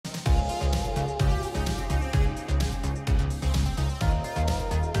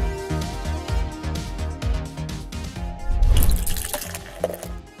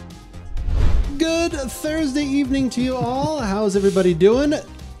Good Thursday evening to you all. How's everybody doing?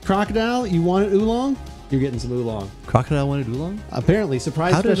 Crocodile, you wanted Oolong? You're getting some Oolong. Crocodile wanted Oolong? Apparently,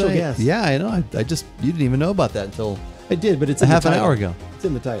 surprise special guest. Yeah, I know. I just, you didn't even know about that until I did, but it's a in half the an title. hour ago. It's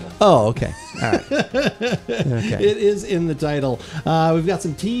in the title. Oh, okay. All right. Okay. It is in the title. We've got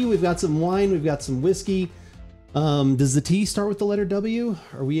some tea, we've got some wine, we've got some whiskey. Does the tea start with the letter W?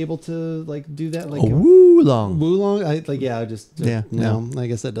 Are we able to like do that? Like Oolong. Oolong? I guess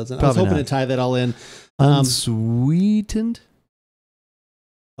that doesn't. Probably I was hoping to tie that all in. Unsweetened.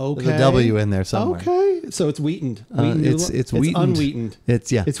 Okay. There's a W in there somewhere. Okay, so it's wheatened. It's wheatened. Unwheatened.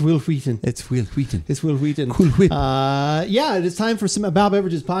 It's Will Wheaton. It's Will Wheaton. It's Will Wheaton. Cool whip. Yeah, it is time for some About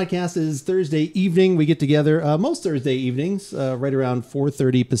Beverages podcast. It is Thursday evening. We get together most Thursday evenings, right around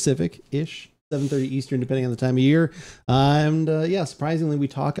 4:30 Pacific ish. 7:30 Eastern, depending on the time of year. And surprisingly, we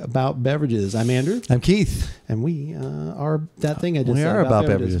talk about beverages. I'm Andrew. I'm Keith. And we are that thing I just said. We are about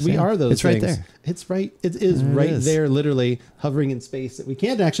beverages. We are those things. It's right there. It's right. It is right there, literally hovering in space that we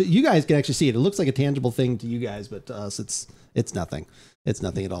can't actually, you guys can actually see it. It looks like a tangible thing to you guys, but to us, it's nothing. It's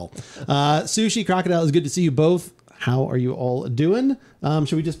nothing at all. Sushi, Crocodile, it's good to see you both. How are you all doing?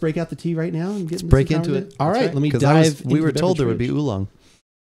 Should we just break out the tea right now and get into it? All right, let me dive. We were told there would be Oolong.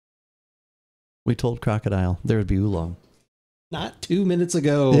 We told Crocodile there would be Oolong. Not 2 minutes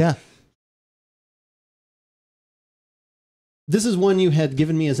ago. Yeah. This is one you had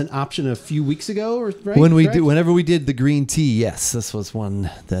given me as an option a few weeks ago, right? Whenever we did the green tea, yes, this was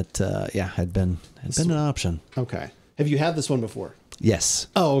one that had been an option. Okay. Have you had this one before? Yes.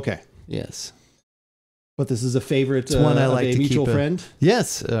 Oh, okay. Yes. But this is a favorite. It's one I like a to mutual keep friend.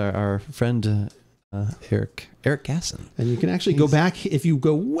 Yes, our friend Eric Gasson. And you can actually go back, if you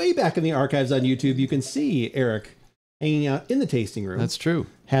go way back in the archives on YouTube, you can see Eric hanging out in the tasting room. That's true.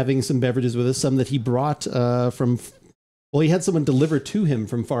 Having some beverages with us, some that he brought he had someone deliver to him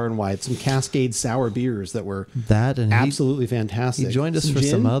from far and wide, some Cascade sour beers that were absolutely fantastic. He joined us some for gin?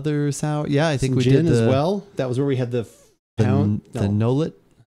 some other sour. Yeah, I think some we gin did as well. That was where we had the Nolet.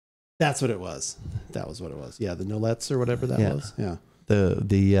 That's what it was. That was what it was. Yeah, the Nolets or whatever that was. Yeah.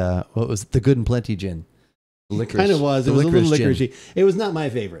 What was the Good and Plenty gin? Kind of was. It was a little licoricey. It was not my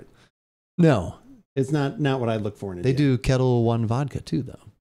favorite. No. It's not what I look for in a They gin. do Kettle One vodka too, though.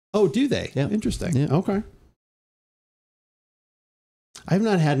 Oh, do they? Yeah. Interesting. Yeah. Okay. I have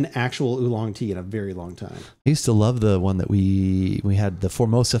not had an actual oolong tea in a very long time. I used to love the one that we had, the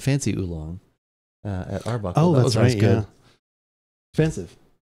Formosa Fancy Oolong at Arbuckle. Oh, that that's was right. good. Yeah. Expensive.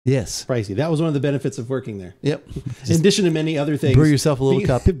 Yes. Pricey. That was one of the benefits of working there. Yep. In addition to many other things. Brew yourself a little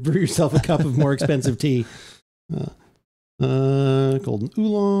cup. Brew yourself a cup of more expensive tea. Golden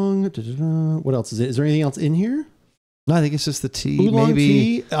oolong. What else is it? Is there anything else in here? No, I think it's just the tea. Oolong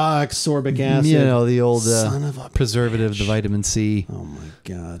tea. Ascorbic acid. You know, the old Son of a preservative, bitch. the vitamin C. Oh my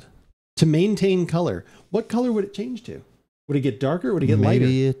God. To maintain color. What color would it change to? Would it get darker? Would it get lighter?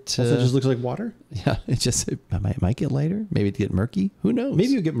 Maybe it also just looks like water? Yeah, it might get lighter. Maybe it'd get murky. Who knows?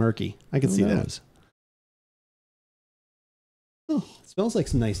 Maybe it'll get murky. I could see that. Oh, it smells like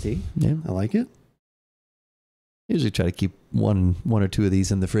some nice tea. Yeah. I like it. Usually try to keep one or two of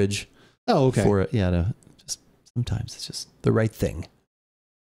these in the fridge. Oh, okay. Sometimes it's just the right thing.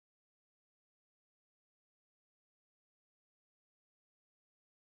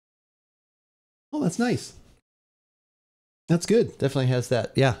 Oh, that's nice. That's good. Definitely has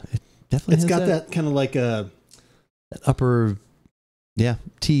that. Yeah, it definitely It's has got that kind of like that upper,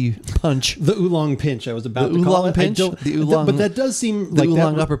 tea punch. The oolong pinch. I was about the to call oolong it. pinch. The oolong, but that does seem the like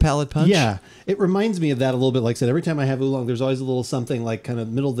oolong that, upper palate punch. Yeah, it reminds me of that a little bit. Like I said, every time I have oolong, there's always a little something like kind of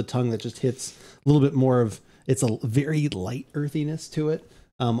middle of the tongue that just hits a little bit more of. It's a very light earthiness to it.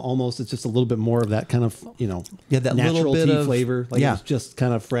 Almost, it's just a little bit more of that kind of that natural little bit tea of flavor. Like it's just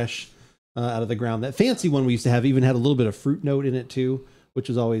kind of fresh out of the ground. That fancy one we used to have even had a little bit of fruit note in it too, which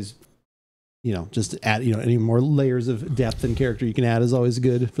was always, just add, any more layers of depth and character you can add is always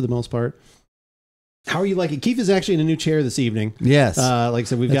good for the most part. How are you liking it? Keith is actually in a new chair this evening. Yes. Like I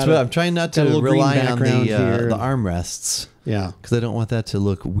said, I'm trying not to rely on the armrests. Yeah. Because I don't want that to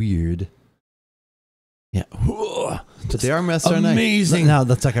look weird. Yeah. But the armrests are nice. Amazing. No,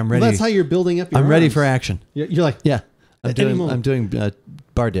 that's like I'm ready. Well, that's how you're building up your I'm ready arms. for action. You're like, yeah. I'm doing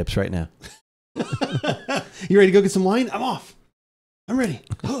bar dips right now. You ready to go get some wine? I'm off. I'm ready.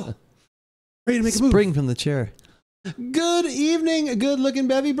 Ready to make a move. Spring from the chair. Good evening, good-looking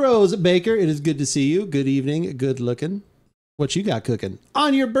Bevy Bros. Baker, it is good to see you. Good evening, good-looking. What you got cooking?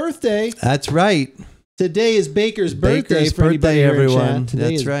 On your birthday. That's right. Today is Baker's birthday. For birthday, everyone. Today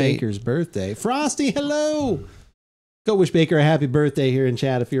That's is right. Baker's birthday. Frosty, hello. Go wish Baker a happy birthday here in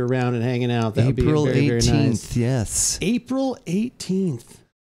chat if you're around and hanging out. That would be April very, 18th, very nice. yes. April 18th.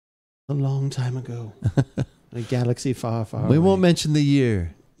 A long time ago. A galaxy far, far We away. won't mention the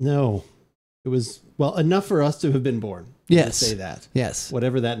year. No. It was, well, enough for us to have been born. Yes. Say that. Yes.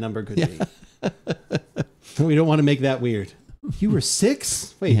 Whatever that number could be. We don't want to make that weird. You were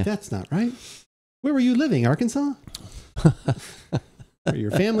 6? Wait, that's not right. Where were you living? Arkansas? Where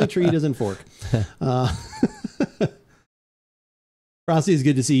your family tree doesn't fork. Frosty, is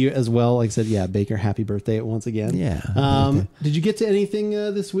good to see you as well. Like I said, yeah, Baker, happy birthday once again. Yeah. Did you get to anything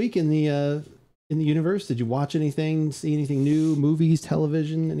this week in the universe? Did you watch anything, see anything new, movies,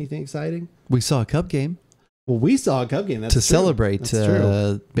 television, anything exciting? We saw a Cub game. Well, we saw a Cub game. That's to true. Celebrate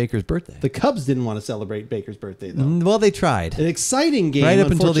That's Baker's birthday. The Cubs didn't want to celebrate Baker's birthday, though. Well, they tried. An exciting game. Right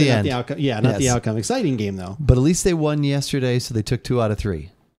up until the end. Not the outcome. Yeah, not the outcome. Exciting game, though. But at least they won yesterday, so they took 2 out of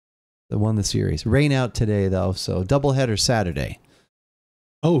 3. They won the series. Rain out today, though, so doubleheader Saturday.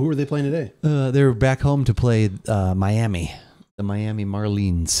 Oh, who are they playing today? They're back home to play Miami, the Miami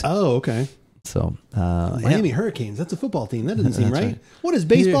Marlins. Oh, okay. So Miami Hurricanes. That's a football team. That doesn't seem That's right. What is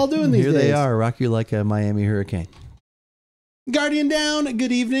baseball doing these days? Here they are, rock you like a Miami Hurricane. Guardian Down,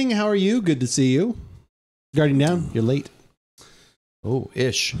 good evening. How are you? Good to see you. Guardian Down, you're late. Oh,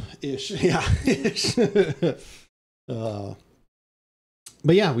 ish. Yeah, ish.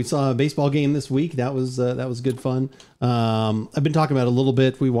 But yeah, we saw a baseball game this week. That was good fun. I've been talking about it a little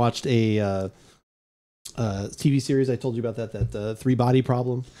bit. We watched a TV series. I told you about that 3 Body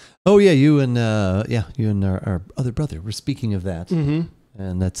Problem. Oh yeah, you and our other brother were speaking of that, and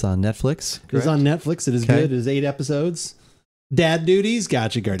that's on Netflix. Correct? It's on Netflix. It is good. It is 8 episodes. Dad duties,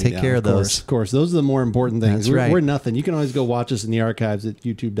 gotcha, Guardian. Take care of those. Of course, those are the more important things. That's right. We're nothing. You can always go watch us in the archives at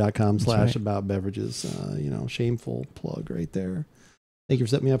youtube.com/AboutBeverages. Shameful plug right there. Thank you for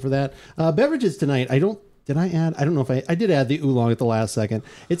setting me up for that. Beverages tonight. I don't know if I did add the Oolong at the last second.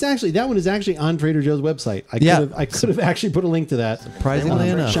 That one is actually on Trader Joe's website. I could have actually put a link to that. Surprisingly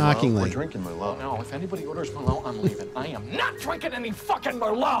enough. Shockingly. We're drinking Merlot. No, if anybody orders Merlot, I'm leaving. I am not drinking any fucking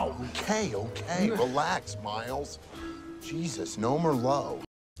Merlot. Okay. Relax, Miles. Jesus, no Merlot.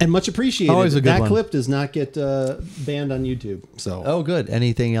 And much appreciated. Always a good that one. clip does not get banned on YouTube. So. Oh, good.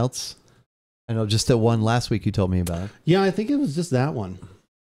 Anything else? I know just that one last week you told me about. Yeah, I think it was just that one.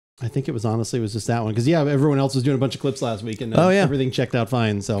 I think it was just that one. Because, everyone else was doing a bunch of clips last week and everything checked out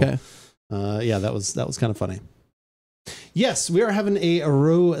fine. So, that was kind of funny. Yes, we are having a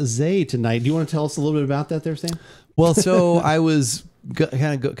rosé tonight. Do you want to tell us a little bit about that there, Sam? Well, so I was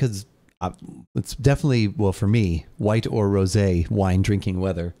kind of because it's definitely, well, for me, white or rosé wine drinking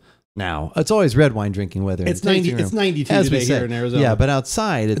weather. Now it's always red wine drinking weather. It's 92 today here in Arizona. Yeah, but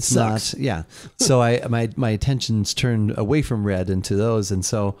outside it's sucks. not. Yeah, so my attention's turned away from red into those, and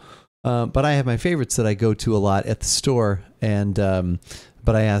so, but I have my favorites that I go to a lot at the store, and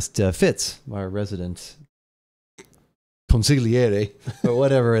but I asked Fitz, our resident consigliere or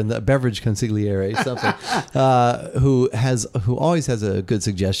whatever, in the beverage consigliere, something, who always has a good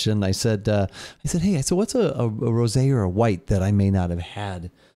suggestion. I said, hey, what's a rosé or a white that I may not have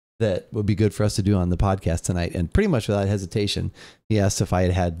had that would be good for us to do on the podcast tonight? And pretty much without hesitation, he asked if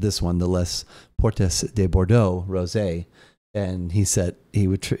I had this one, the Les Portes de Bordeaux rosé. And he said he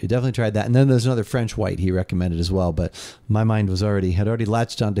would definitely tried that. And then there's another French white he recommended as well. But my mind had already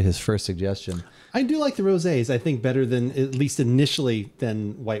latched onto his first suggestion. I do like the rosés, I think, better than, at least initially,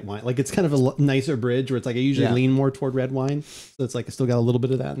 than white wine. Like, it's kind of a nicer bridge where it's like I usually lean more toward red wine. So it's like I still got a little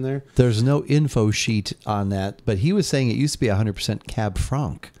bit of that in there. There's no info sheet on that, but he was saying it used to be 100% Cab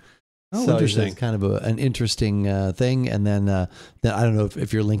Franc. Oh, so interesting. It's kind of an interesting thing. And then I don't know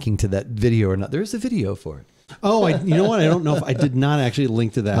if you're linking to that video or not. There is a video for it. Oh, you know what? I don't know if I did not actually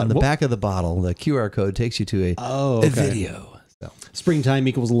link to that. On the back of the bottle, the QR code takes you to a video. So. Springtime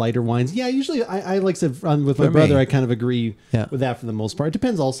equals lighter wines. Yeah, usually I like to run with my brother. I kind of agree with that for the most part. It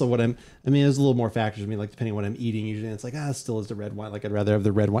depends also there's a little more factors. Like depending on what I'm eating, usually it's like, it still is the red wine. Like I'd rather have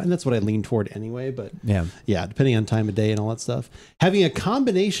the red wine. And that's what I lean toward anyway. But yeah, depending on time of day and all that stuff. Having a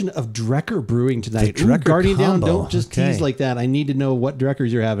combination of Drecker brewing tonight. Guardian Down, don't just tease like that. I need to know what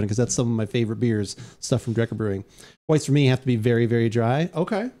Dreckers you're having because that's some of my favorite beers, stuff from Drecker Brewing. Whites for me have to be very, very dry.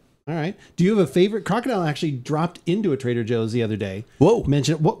 Okay. All right. Do you have a favorite? Crocodile actually dropped into a Trader Joe's the other day. Whoa.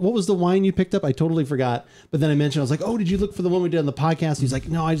 Mentioned what was the wine you picked up? I totally forgot. But then I mentioned, I was like, oh, did you look for the one we did on the podcast? He's like,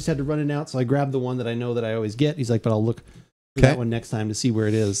 no, I just had to run it out. So I grabbed the one that I know that I always get. He's like, but I'll look for that one next time to see where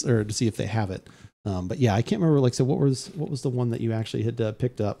it is or to see if they have it. But yeah, I can't remember. So what was the one that you actually had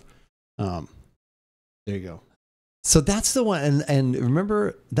picked up? There you go. So that's the one. And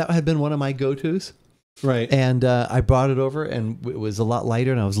remember that had been one of my go-tos. Right. And I brought it over and it was a lot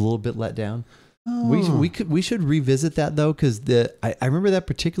lighter and I was a little bit let down. We should revisit that though, because I remember that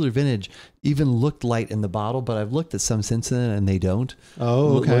particular vintage even looked light in the bottle, but I've looked at some since then and they don't.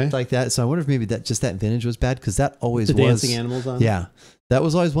 Oh, okay. Look like that. So I wonder if maybe that vintage was bad, because that always the was dancing animals on. Yeah, that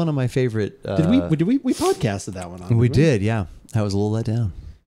was always one of my favorite. Did we podcasted that one on? We did, yeah. I was a little let down.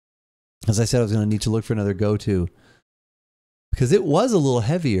 As I said, I was going to need to look for another go-to, because it was a little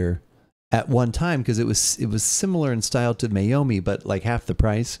heavier at one time, because it was similar in style to Mayomi, but like half the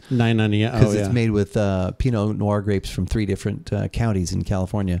price. $9.90. Yeah, because it's made with Pinot Noir grapes from 3 different counties in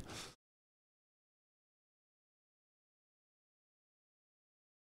California.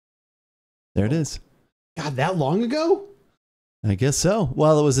 There it is. God, that long ago? I guess so.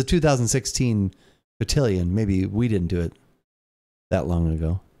 Well, it was a 2016 cotillion. Maybe we didn't do it that long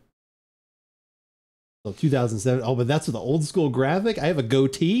ago. So 2007. Oh, but that's with the old school graphic. I have a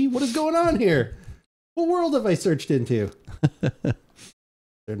goatee. What is going on here? What world have I searched into? Is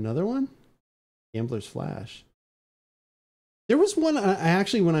there another one? Gambler's Flash. There was one. I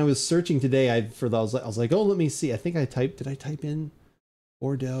actually, when I was searching today, I was like, oh, let me see. I think did I type in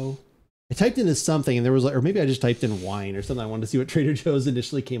Bordeaux? I typed into something, and there was, or maybe I just typed in wine or something. I wanted to see what Trader Joe's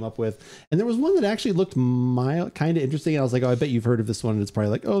initially came up with, and there was one that actually looked kind of interesting. I was like, oh, I bet you've heard of this one. And it's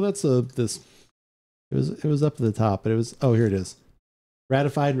probably like, oh, that's this. It was up at the top, but it was, oh, here it is.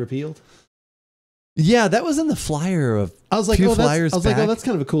 Ratified and repealed. Yeah, that was in the flyer of. I was like, oh, that's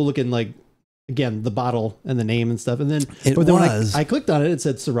kind of a cool looking, like, again, the bottle and the name and stuff. And then, when I clicked on it, it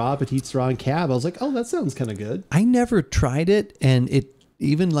said Syrah, Petite Syrah, and Cab. I was like, oh, that sounds kind of good. I never tried it, and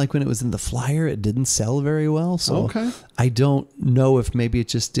even like when it was in the flyer, it didn't sell very well. So okay. I don't know if maybe it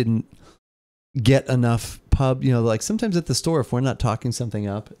just didn't get enough pub. You know, like sometimes at the store, if we're not talking something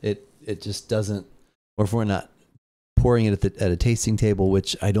up, it just doesn't. Or if we're not pouring it at a tasting table,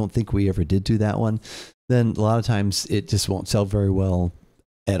 which I don't think we ever did do that one, then a lot of times it just won't sell very well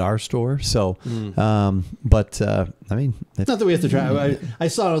at our store. So, I mean, it's not that we have to try. I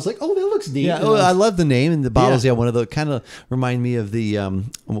saw it. I was like, oh, that looks neat. Yeah, I love the name and the bottles. Yeah, one of the kind of remind me of the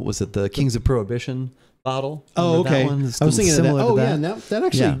what was it? The Kings of Prohibition bottle. Oh, okay. I was thinking of that. Oh, yeah, and that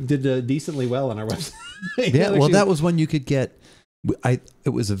actually did decently well on our website. That was one you could get.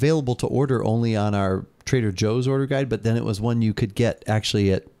 It was available to order only on our Trader Joe's order guide, but then it was one you could get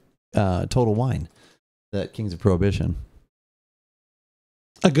actually at Total Wine, that Kings of Prohibition.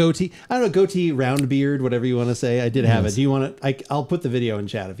 A goatee. I don't know, goatee, round beard, whatever you want to say. I did have it. Do you want to? I'll put the video in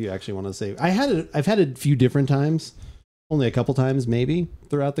chat if you actually want to say. I've had it a few different times, only a couple times maybe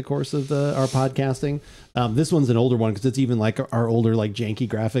throughout the course of our podcasting. This one's an older one because it's even like our older like janky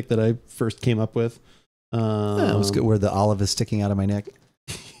graphic that I first came up with. It was good, where the olive is sticking out of my neck.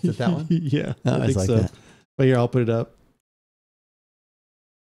 Is it that one? Yeah, I think like so. That. But here, I'll put it up.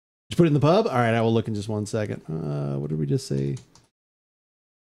 Did you put it in the pub? All right, I will look in just 1 second. What did we just say?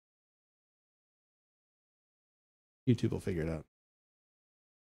 YouTube will figure it out.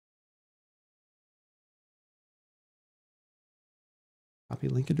 Copy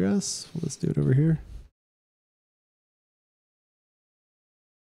link address. Let's do it over here.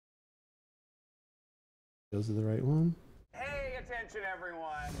 Those are the right one. Hey, attention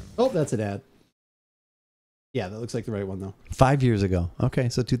everyone. Oh, that's an ad. Yeah, that looks like the right one though. 5 years ago. Okay,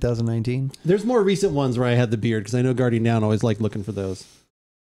 so 2019. There's more recent ones where I had the beard because I know Guardian Down always liked looking for those.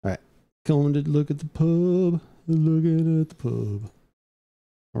 All right. Coming to look at the pub. Looking at the pub.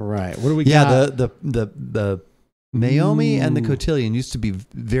 All right. What do we got? Yeah, the Mayomi and the Cotillion used to be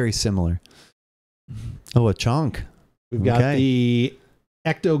very similar. Oh, a chonk. We've got the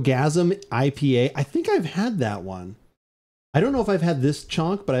Ectogasm IPA. I think I've had that one. I don't know if I've had this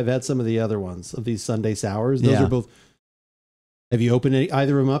chonk, but I've had some of the other ones of these Sunday sours. Those are both. Have you opened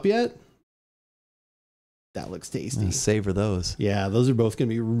either of them up yet? That looks tasty. Savor those. Yeah, those are both going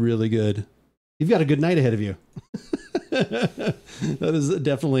to be really good. You've got a good night ahead of you. That is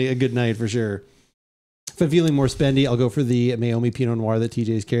definitely a good night for sure. If I'm feeling more spendy, I'll go for the Mayomi Pinot Noir that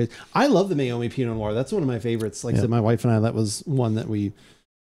TJ's carries. I love the Mayomi Pinot Noir. That's one of my favorites. Like I said, my wife and I, that was one that we,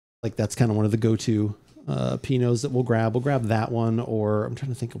 like, that's kind of one of the go-to Pinots that we'll grab. We'll grab that one, or I'm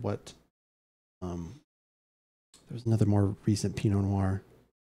trying to think of what. There's another more recent Pinot Noir.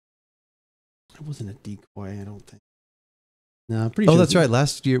 It wasn't a decoy, I don't think. No, pretty sure. Oh, that's right.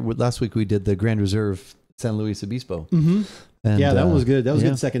 Last week we did the Grand Reserve San Luis Obispo. Mm-hmm. And, yeah, that one was good. That was a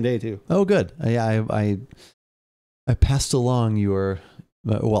good second day too. Oh, good. Yeah, I passed along your,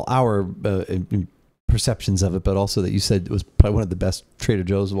 our perceptions of it, but also that you said it was probably one of the best Trader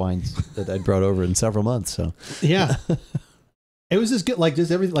Joe's wines that I'd brought over in several months. So yeah, it was just good. Like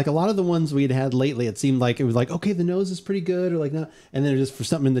just everything. Like a lot of the ones we had lately, it seemed like it was like, okay, the nose is pretty good, or like no, and then just for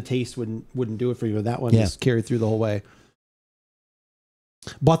something in the taste wouldn't do it for you. But that one just carried through the whole way.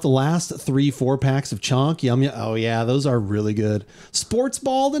 Bought the last 3-4 packs of Chonk. Yum, yum. Oh, yeah, those are really good. Sports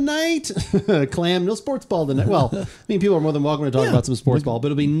ball tonight. Clam, no sports ball tonight. Well, I mean, people are more than welcome to talk about some sports ball, but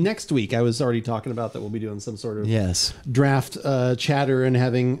it'll be next week. I was already talking about that we'll be doing some sort of draft chatter and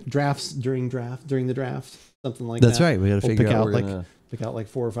having drafts during the draft, something like that. That's right. We got to figure out pick out like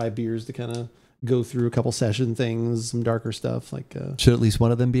 4 or 5 beers to kind of go through a couple session things, some darker stuff. Like should at least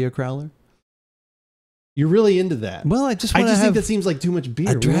one of them be a crowler? You're really into that. Well, I just think that seems like too much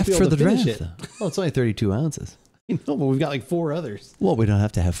beer. A draft for the draft. It. Well, it's only 32 ounces. I know, but we've got like 4 others. Well, we don't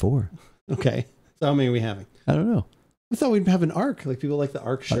have to have 4. Okay. So how many are we having? I don't know. We thought we'd have an ARC. Like people like the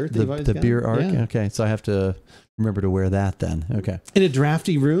ARC shirt. The beer ARC? Yeah. Okay. So I have to remember to wear that then. Okay. In a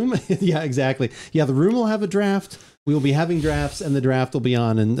drafty room? Yeah, exactly. Yeah, the room will have a draft. We will be having drafts and the draft will be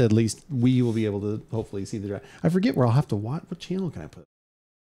on, and at least we will be able to hopefully see the draft. I forget where I'll have to watch. What channel can I put?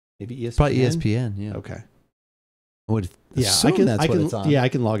 Maybe ESPN? Probably ESPN, yeah. Okay. I would assume that's what it's on. Yeah, I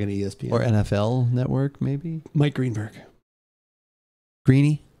can log into ESPN. Or NFL Network, maybe? Mike Greenberg.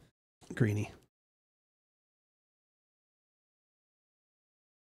 Greeny.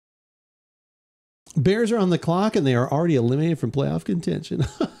 Bears are on the clock, and they are already eliminated from playoff contention.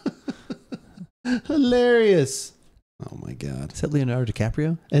 Hilarious. Oh, my God. Is that Leonardo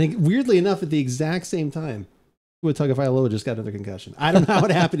DiCaprio? And weirdly enough, at the exact same time, Tagovailoa just got another concussion. I don't know how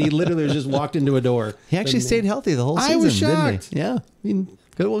it happened. He literally just walked into a door. He actually stayed healthy the whole season. I was shocked. Didn't he? Yeah. I mean,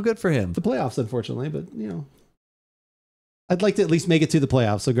 good for him. The playoffs, unfortunately, but I'd like to at least make it to the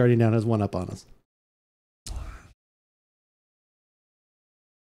playoffs. So Guardian Down has one up on us.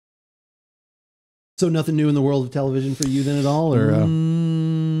 So nothing new in the world of television for you then at all, or no.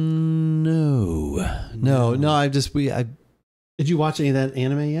 Did you watch any of that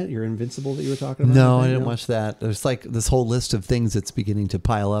anime yet? Your Invincible that you were talking about? No, I didn't watch that. There's like this whole list of things that's beginning to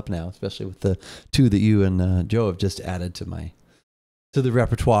pile up now, especially with the 2 that you and Joe have just added to the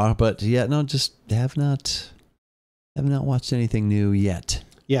repertoire. But yeah, no, just have not watched anything new yet.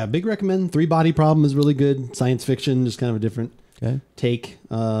 Yeah, big recommend. 3 Body Problem is really good. Science fiction, just kind of a different take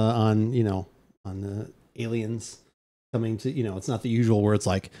on the aliens coming to, it's not the usual where it's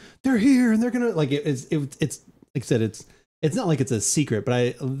like they're here and they're gonna like it's like I said, it's not like it's a secret,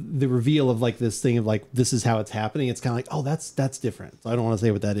 but the reveal of like this thing of like this is how it's happening. It's kind of like, oh, that's different. So I don't want to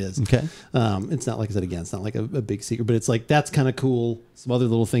say what that is. Okay. It's not like I said again. It's not like a big secret, but it's like that's kind of cool. Some other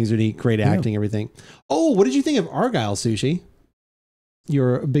little things are neat. Great acting, everything. Oh, what did you think of Argyle, Sushi?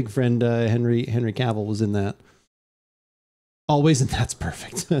 Your big friend Henry Cavill was in that. Always, and that's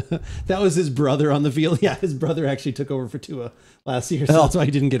perfect. That was his brother on the field. Yeah, his brother actually took over for Tua last year, so that's why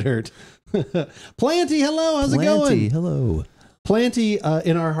he didn't get hurt. Planty, hello, how's it going? Hello. Planty,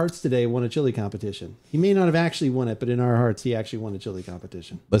 in our hearts today, won a chili competition. He may not have actually won it, but in our hearts, he actually won a chili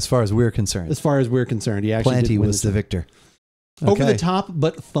competition. But as far as we're concerned, he actually Planty was the victor. Okay. Over the top,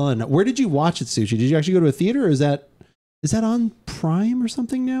 but fun. Where did you watch it, Sushi? Did you actually go to a theater, or is that on Prime or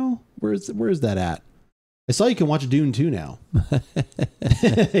something now? Where is that at? I saw you can watch Dune 2 now.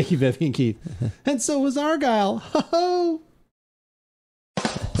 Thank you, Vivian Keith. And so was Argyle. Ho-ho!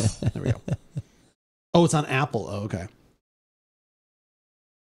 There we go. Oh, it's on Apple. Oh, okay.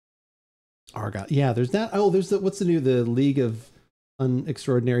 Argyle. Yeah, there's that. Oh, there's what's the League of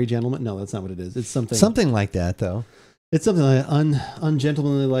Extraordinary Gentlemen? No, that's not what it is. It's something like that, though. It's something like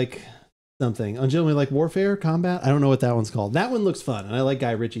ungentlemanly like something. Ungentlemanly like warfare, combat. I don't know what that one's called. That one looks fun. And I like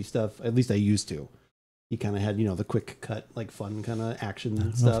Guy Ritchie stuff. At least I used to. He kind of had, the quick cut, like fun kind of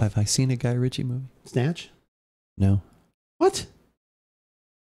action stuff. Have I seen a Guy Ritchie movie? Snatch? No. What?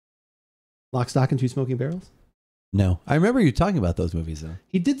 Lock, Stock, and Two Smoking Barrels? No. I remember you talking about those movies, though.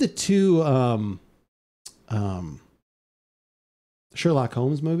 He did the 2 Sherlock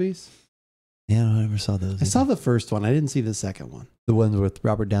Holmes movies. Yeah, I never saw those. I saw the first one. I didn't see the second one. The ones with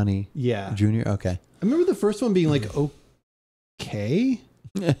Robert Downey Jr.? Okay. I remember the first one being like, okay.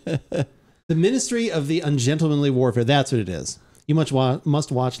 The Ministry of the Ungentlemanly Warfare. That's what it is. You must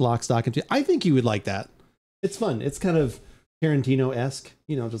watch Lock, Stock, and Two. I think you would like that. It's fun. It's kind of Tarantino-esque,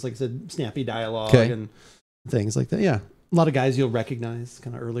 just like I said, snappy dialogue and things like that. Yeah. A lot of guys you'll recognize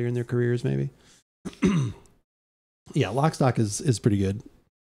kind of earlier in their careers, maybe. Yeah, Lock, Stock is pretty good.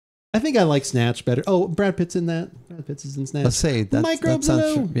 I think I like Snatch better. Oh, Brad Pitt's in that. Brad Pitt's in Snatch. Let's say Microbes.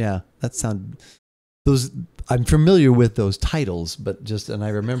 That sound. Those I'm familiar with those titles, but and I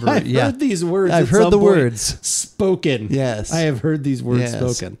remember. I've heard these words. I've heard the words spoken. Yes, I have heard these words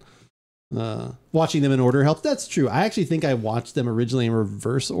spoken. Watching them in order helps. That's true. I actually think I watched them originally in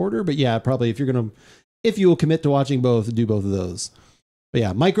reverse order, but yeah, probably if you will commit to watching both, do both of those. But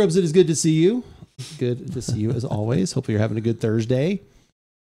yeah, Microbes, it is good to see you. Good to see you as always. Hopefully you're having a good Thursday.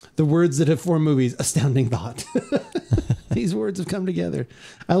 The words that have formed movies, astounding thought. These words have come together.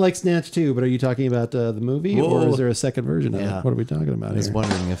 I like Snatch too, but are you talking about the movie or is there a second version of it? What are we talking about I was here?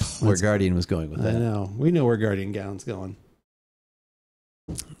 wondering where Guardian was going with that. I know. We know where Guardian Gown's going.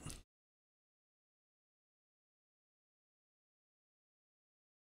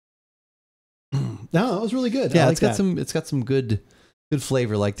 No, that was really good. Yeah, I like it's got some good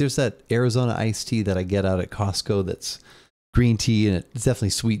flavor. Like there's that Arizona iced tea that I get out at Costco that's green tea and it's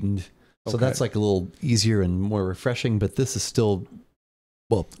definitely sweetened. So that's like a little easier and more refreshing, but this is still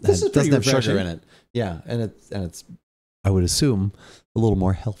this doesn't have refreshing. sugar in it. Yeah, and it's I would assume a little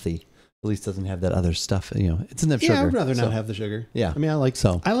more healthy. At least doesn't have that other stuff. You know, it doesn't have sugar. Yeah, I'd rather not have the sugar. Yeah. I mean, I like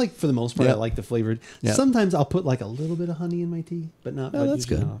for the most part, I like the flavored. Yeah. Sometimes I'll put like a little bit of honey in my tea, but not. Oh, that's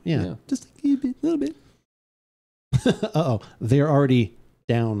good. Not. Yeah, just a little bit. Uh-oh, they're already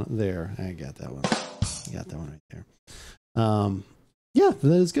down there. I got that one. I got that one right there. Yeah,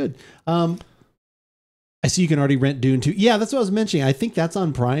 that is good. I see you can already rent Dune 2. Yeah, that's what I was mentioning. I think that's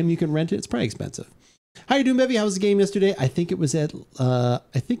on Prime. You can rent it. It's probably expensive. How you doing, Bevy? How was the game yesterday? I think it was at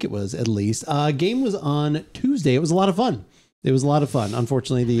least. Game was on Tuesday. It was a lot of fun.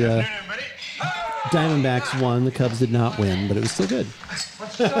 Unfortunately, the Diamondbacks won. The Cubs did not win, but it was still good.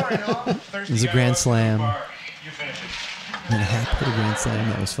 It was a grand slam. And a half a grand slam.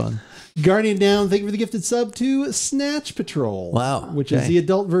 That was fun. Guardian Down, thank you for the gifted sub to Snatch Patrol. Wow. Which is the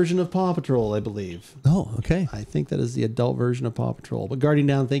adult version of Paw Patrol, I believe. Oh, okay. I think that is the adult version of Paw Patrol. But Guardian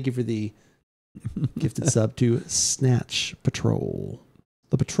Down, thank you for the gifted sub to Snatch Patrol.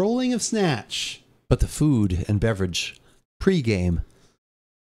 The patrolling of Snatch. But the food and beverage pre-game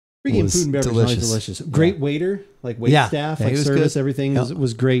Pre-game was food and beverage delicious. delicious. Great waiter, like wait staff, like service, everything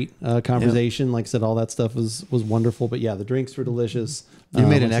was great. Conversation, like I said, all that stuff was wonderful. But yeah, the drinks were delicious. You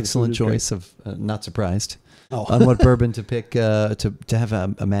made an excellent choice of not surprised on what bourbon to pick to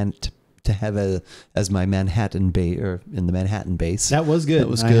have as my Manhattan Bay or in the Manhattan base. That was good. That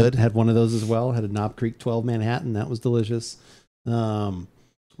was good. I had one of those as well. Had a Knob Creek 12 Manhattan. That was delicious.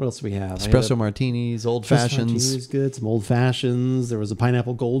 What else do we have? Espresso martinis, old fashions. Martinis, good. Some old fashions. There was a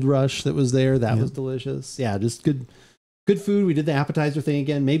pineapple gold rush that was there. That was delicious. Yeah, just good food. We did the appetizer thing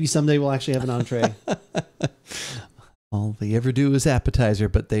again. Maybe someday we'll actually have an entree. All they ever do is appetizer,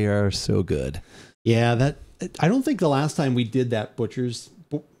 but they are so good. Yeah, I don't think the last time we did that butcher's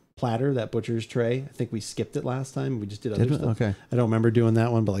platter, that butcher's tray, I think we skipped it last time. We just did other stuff. Okay. I don't remember doing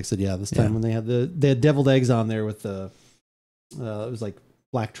that one, but like I said, this time when they had deviled eggs on there with the it was like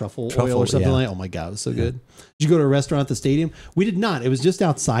black truffle oil or something like that. Oh my God, it was so good. Did you go to a restaurant at the stadium? We did not. It was just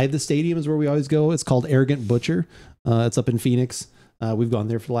outside the stadium is where we always go. It's called Arrogant Butcher. It's up in Phoenix. We've gone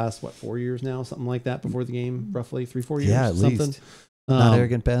there for the last, 4 years now? Something like that before the game, roughly 3-4 years. Yeah, at least. Not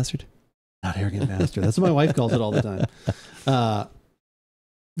Arrogant Bastard? Not Arrogant Bastard. That's what my wife calls it all the time.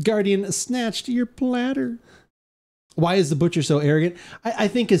 Guardian snatched your platter. Why is the butcher so arrogant? I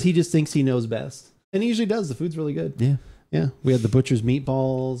think because he just thinks he knows best. And he usually does. The food's really good. Yeah. Yeah, we had the butcher's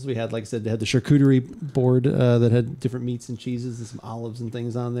meatballs. We had, like I said, they had the charcuterie board that had different meats and cheeses and some olives and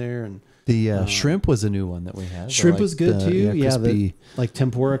things on there. And the shrimp was a new one that we had. Shrimp was good too. Yeah, the like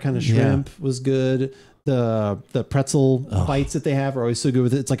tempura kind of shrimp was good. The pretzel bites that they have are always so good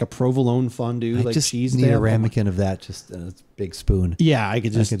with it. It's like a provolone fondue, I like just cheese. Need a ramekin of that, just a big spoon. Yeah, I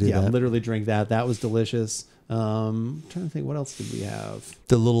could do that. Literally drink that. That was delicious. I'm trying to think, what else did we have?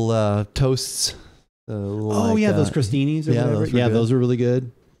 The little toasts. Those crostinis or whatever. Those were really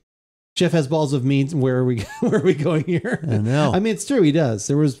good. Chef has balls of meat. Where are we going here? I know. I mean, it's true. He does.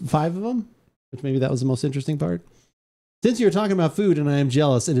 There was 5 of them, which maybe that was the most interesting part. Since you're talking about food and I am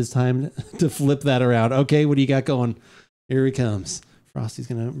jealous, it is time to flip that around. Okay, what do you got going? Here he comes. Frosty's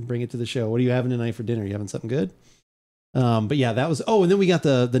going to bring it to the show. What are you having tonight for dinner? You having something good? But yeah, that was, and then we got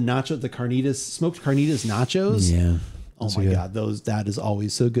the nacho, the carnitas, smoked carnitas nachos. Yeah. Oh my God, that is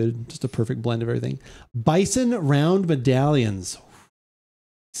always so good. Just a perfect blend of everything. Bison round medallions.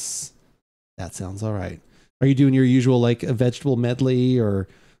 That sounds all right. Are you doing your usual like a vegetable medley or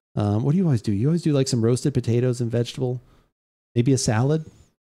what do you always do? You always do like some roasted potatoes and vegetable, maybe a salad.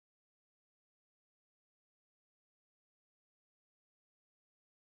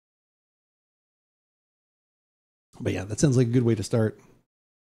 But yeah, that sounds like a good way to start.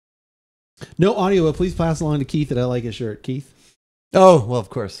 No audio, but please pass along to Keith that I like his shirt. Keith? Oh, well,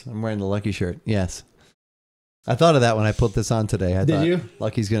 of course. I'm wearing the Lucky shirt. Yes. I thought of that when I put this on today. I thought you?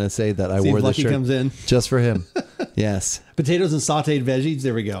 Lucky's going to say that I wore this shirt comes in. just for him. Yes. Potatoes and sauteed veggies.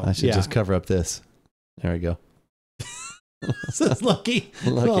 There we go. I should just cover up this. There we go. Says Lucky.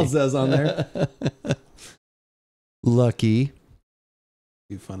 What else says on there? Lucky.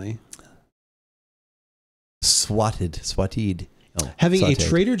 Too funny. Swatted. Having a sauteed.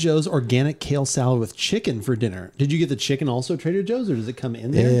 Trader Joe's organic kale salad with chicken for dinner. Did you get the chicken also at Trader Joe's, or does it come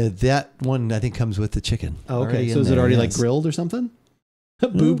in there? That one I think comes with the chicken. Oh, okay. Already So in is it there, already like yes. grilled or something?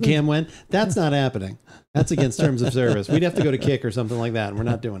 Boob cam went. That's not happening. That's against terms of service. We'd have to go to Kick or something like that, and we're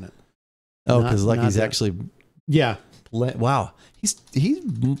not doing it. Oh, because Lucky's not actually. Yeah. Wow, he's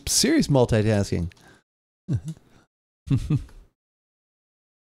serious multitasking.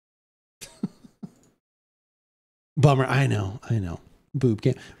 Bummer. I know. Boob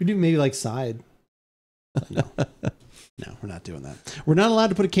cam. We do maybe like side. No. No, we're not doing that. We're not allowed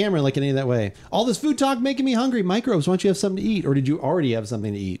to put a camera like in any of that way. All this food talk making me hungry. Microbes, why don't you have something to eat? Or did you already have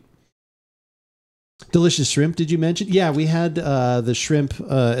something to eat? Delicious shrimp, did you mention? Yeah, we had the shrimp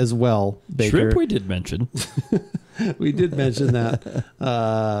as well, Baker. Shrimp we did mention. We did mention that.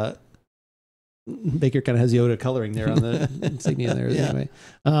 Baker kind of has Yoda coloring there on the insignia there. Yeah. Anyway.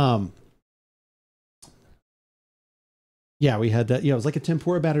 Yeah, we had that. Yeah, it was like a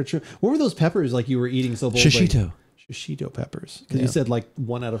tempura battered shrimp. What were those peppers like you were eating so boldly? Shishito peppers. Because you said like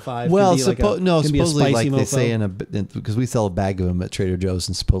 1 out of 5. Well, can be no, can be a supposedly spicy like they mofo. say because we sell a bag of them at Trader Joe's,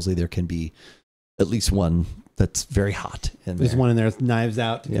 and supposedly there can be at least one that's very hot. There's one in there with knives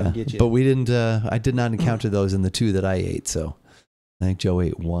out to come get you. But we didn't. I did not encounter those in the 2 that I ate. So I think Joe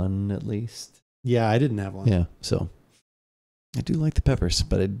ate 1 at least. Yeah, I didn't have one. Yeah, so I do like the peppers,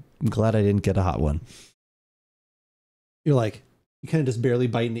 but I'm glad I didn't get a hot one. You're like, you kind of just barely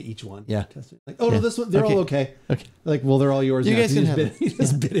bite into each one. Yeah. Like, oh, no, this one, they're all okay. Okay. Like, well, they're all yours You now. guys can have it. You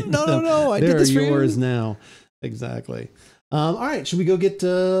just bit into them. No. I They're did this for yours you. now. Exactly. All right. Should we go get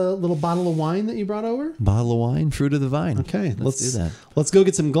a little bottle of wine that you brought over? Bottle of wine, fruit of the vine. Okay. Let's do that. Let's go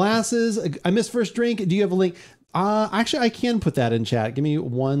get some glasses. I missed first drink. Do you have a link? Actually, I can put that in chat. Give me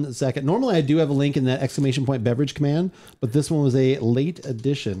 1 second. Normally, I do have a link in that exclamation point beverage command, but this one was a late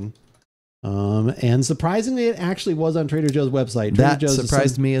addition. And surprisingly, it actually was on Trader Joe's website. Trader That Joe's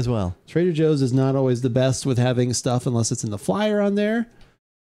surprised me as well. Trader Joe's is not always the best with having stuff unless it's in the flyer on there.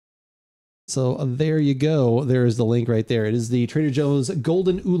 So there you go. There is the link right there. It is the Trader Joe's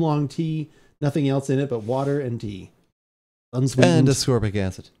Golden Oolong tea. Nothing else in it but water and tea. Unsweetened. And ascorbic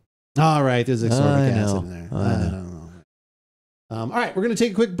acid. All right, there's ascorbic I know. acid in there. I I know. All right, we're going to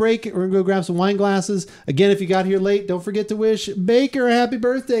take a quick break. We're going to go grab some wine glasses. Again, if you got here late, don't forget to wish Baker a happy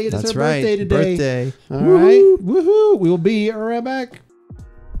birthday. It is That's her right. birthday today. Birthday. All right. Woohoo. We will be right back.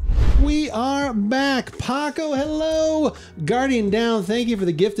 We are back. Paco, hello. Guardian Down, thank you for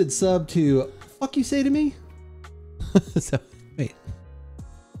the gifted sub to Fuck You Say to Me? So, wait.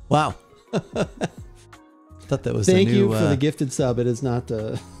 Wow. Thought that was Thank the new you for the gifted sub. It is not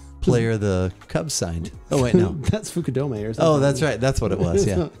player the Cubs signed. Oh, wait, no. That's Fukudome or something. Oh, that's right. That's what it was.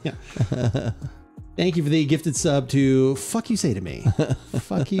 Yeah. Yeah. Thank you for the gifted sub to Fuck You Say to Me.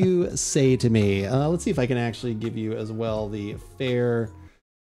 Fuck You Say to Me. Let's see if I can actually give you as well the fair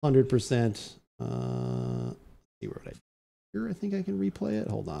 100%. See where would I? Here, I think I can replay it.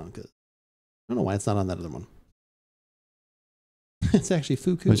 Hold on, because I don't know why it's not on that other one. It's actually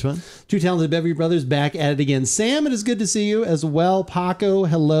Fuku. Which one? Two Talented Beverly Brothers back at it again. Sam, it is good to see you as well. Paco,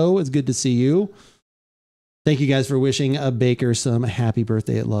 hello. It's good to see you. Thank you guys for wishing Baker some happy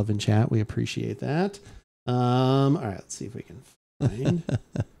birthday at Love and Chat. We appreciate that. All right, let's see if we can find.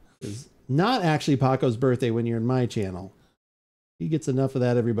 It's not actually Paco's birthday when you're in my channel. He gets enough of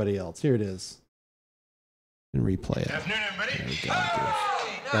that, everybody else. Here it is. And replay it. There we go.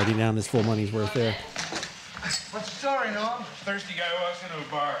 Writing down his full money's worth there. What's the story, Noam? Thirsty guy walks into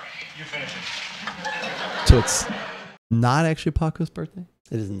a bar. You finish it. So it's not actually Paco's birthday?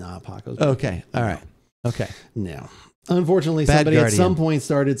 It is not Paco's birthday. Okay. All right. Okay. No. Unfortunately, Bad somebody at guardian. some point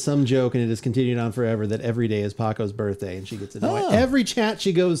started some joke, and it has continued on forever that every day is Paco's birthday, and she gets annoyed. Oh. Every chat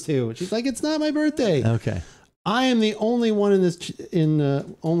she goes to, she's like, "It's not my birthday." Okay. I am the only one in this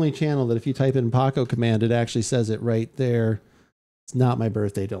only channel that if you type in Paco command, it actually says it right there. It's not my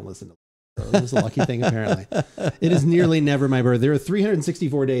birthday. Don't listen to me. So it was a lucky thing, apparently. It is nearly never my birthday. There are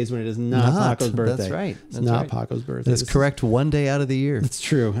 364 days when it is not Paco's birthday. That's right. It's not Paco's birthday. That's correct. One day out of the year. It's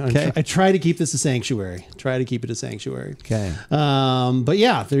true. Okay. I try to keep this a sanctuary. Try to keep it a sanctuary. Okay. But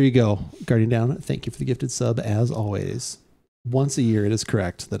yeah, there you go. Guardian Down. Thank you for the gifted sub as always. Once a year. It is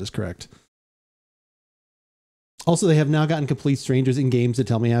correct. That is correct. Also, they have now gotten complete strangers in games to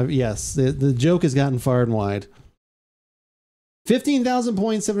tell me yes, the joke has gotten far and wide. 15,000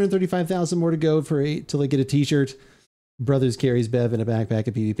 points, 735,000 more to go till they get a t-shirt. Brothers carries Bev in a backpack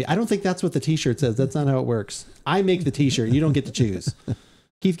at PvP. I don't think that's what the t-shirt says. That's not how it works. I make the t-shirt. You don't get to choose.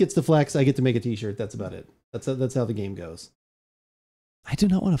 Keith gets to flex. I get to make a t-shirt. That's about it. That's how the game goes. I do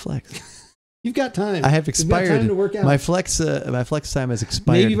not want to flex. You've got time. I have You've got expired. time to work out. My flex time has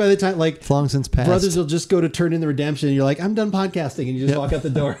expired. Maybe by the time, like, long since passed. brothers will just go to turn in the redemption, and you're like, I'm done podcasting, and you just walk out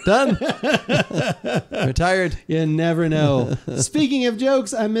the door. Done. Retired. You never know. Speaking of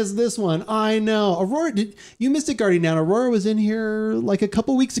jokes, I missed this one. I know. Aurora, you missed it, Guardian Down. Aurora was in here like a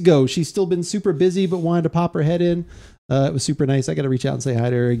couple weeks ago. She's still been super busy, but wanted to pop her head in. It was super nice. I got to reach out and say hi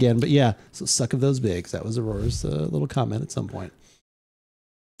to her again. But yeah, so suck of those bigs. That was Aurora's little comment at some point.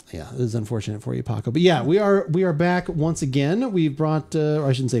 Yeah, it is unfortunate for you, Paco. But yeah, we are back once again. We've brought, or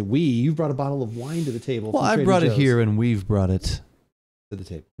I shouldn't say we, you've brought a bottle of wine to the table. Well, I brought it here and we've brought it to the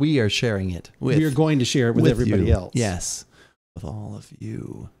table. We are sharing it with. We are going to share it with everybody you. else. Yes. With all of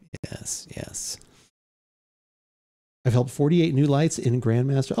you. Yes, yes. I've helped 48 new lights in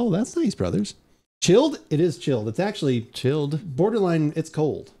Grandmaster. Oh, that's nice, brothers. Chilled? It is chilled. It's actually chilled. Borderline, it's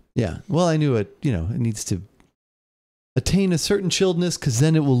cold. Yeah. Well, I knew it, it needs to attain a certain chilledness because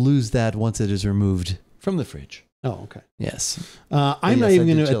then it will lose that once it is removed from the fridge. Oh, okay. Yes. I'm not even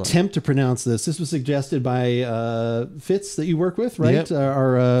going to attempt to pronounce this. This was suggested by Fitz that you work with, right? Yep.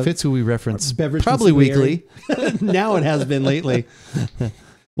 Our Fitz, who we reference beverage probably weekly. Now it has been lately.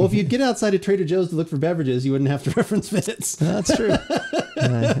 Well, if you'd get outside of Trader Joe's to look for beverages, you wouldn't have to reference Fitz. That's true.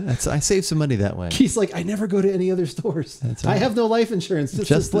 I save some money that way. He's like, I never go to any other stores. That's right. I have no life insurance. Just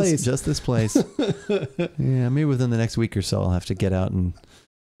this place. Just this place. Yeah, maybe within the next week or so, I'll have to get out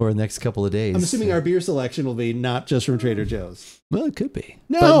or the next couple of days. I'm assuming our beer selection will be not just from Trader Joe's. Well, it could be.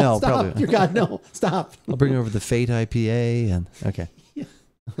 No, stop. Probably. Dear God, no, stop. I'll bring over the Fate IPA and okay. Yeah.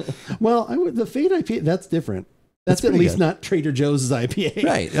 Well, the Fate IPA, that's different. That's at least not Trader Joe's IPA.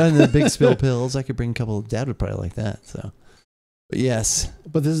 Right. And the Big Spill pills, I could bring a couple. Dad would probably like that. So, but yes.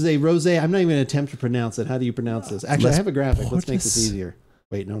 But this is a rosé. I'm not even going to attempt to pronounce it. How do you pronounce this? Actually, I have a graphic. Let's make this easier.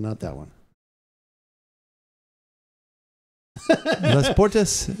 Wait, no, not that one. Les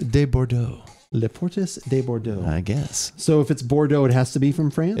Portes de Bordeaux. Les Portes de Bordeaux. I guess. So if it's Bordeaux, it has to be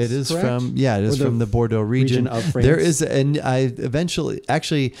from France? It is correct? from the Bordeaux region of France. There is, and I eventually,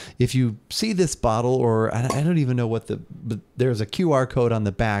 actually, if you see this bottle, or I don't even know but there's a QR code on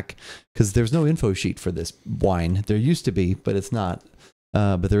the back because there's no info sheet for this wine. There used to be, but it's not.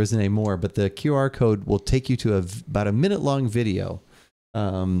 But there isn't anymore. But the QR code will take you to about a minute-long video,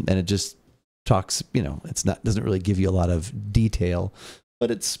 and it just talks. Doesn't really give you a lot of detail,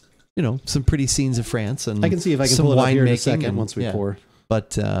 but it's. Some pretty scenes of France, and I can see if I can pull it up here in a second once we pour.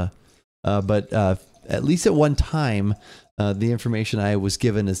 But at least at one time, the information I was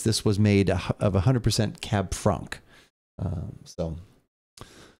given is this was made of 100% Cab Franc. So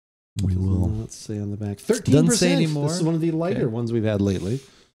we will. Let's see on the back. 13%. Doesn't say anymore. This is one of the lighter ones we've had lately.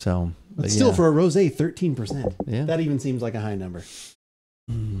 So, but still, for a rosé, 13%. Yeah, that even seems like a high number.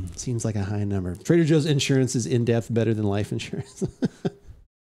 Seems like a high number. Trader Joe's insurance is in depth better than life insurance.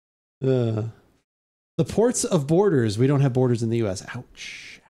 The ports of borders. We don't have borders in the U.S.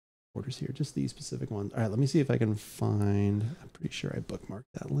 Ouch. Borders here. Just these specific ones. All right, let me see if I can find. I'm pretty sure I bookmarked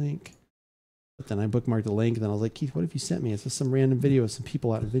that link. But then I bookmarked the link, and then I was like, Keith, what have you sent me? It's just some random video of some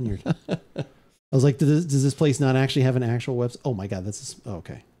people out in Vineyard. I was like, does this place not actually have an actual website? Oh my God,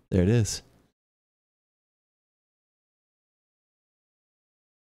 okay. There it is.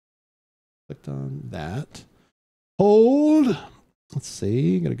 Clicked on that. Hold. Let's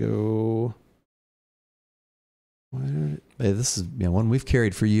see. Gotta go. Hey, this is one we've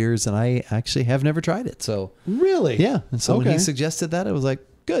carried for years, and I actually have never tried it. So really, yeah. And so when he suggested that, I was like,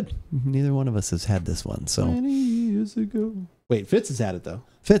 good. Neither one of us has had this one. So many years ago. Wait, Fitz has had it though.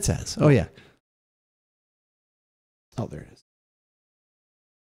 Fitz has. Oh yeah. Oh, there it is.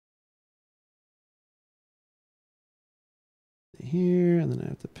 Here, and then I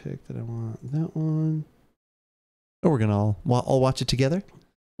have to pick that I want that one. Oh, we're gonna all watch it together.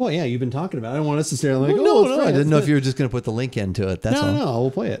 Well, yeah, you've been talking about it. I don't want us to stare like, no, I didn't know if you were just gonna put the link into it. That's all. No, we'll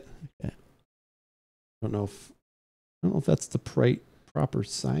play it. Okay. I don't know if that's the proper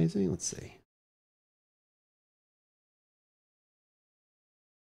sizing. Let's see.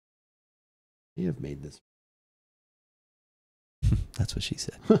 You have made this. That's what she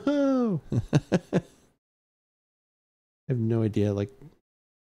said. I have no idea. Like,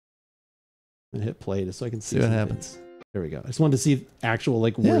 I'm gonna hit play just so I can see what happens. There we go. I just wanted to see actual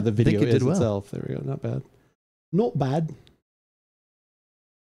where the video is itself. There we go. Not bad. Not bad.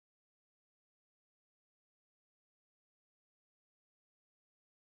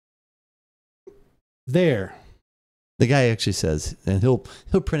 There. The guy actually says, and he'll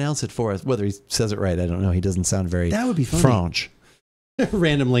pronounce it for us. Whether he says it right, I don't know. He doesn't sound very. That would be funny. French.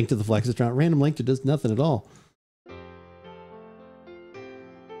 Random link to the Flexitron. Random link to does nothing at all.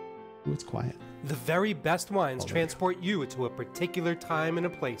 Ooh, it's quiet. The very best wines transport you to a particular time and a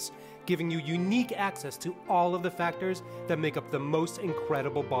place, giving you unique access to all of the factors that make up the most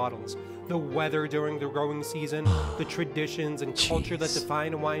incredible bottles. The weather during the growing season, the traditions and culture that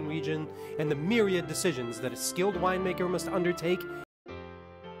define a wine region, and the myriad decisions that a skilled winemaker must undertake.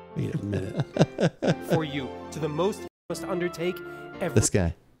 Wait a minute. For you, to the most must undertake every... This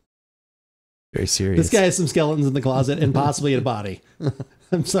guy. Very serious. This guy has some skeletons in the closet and possibly a body.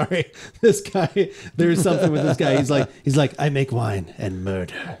 I'm sorry. This guy, there's something with this guy. He's like, I make wine and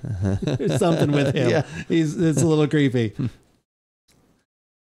murder. There's something with him. Yeah. It's a little creepy.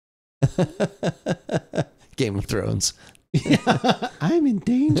 Game of Thrones. Yeah, I'm in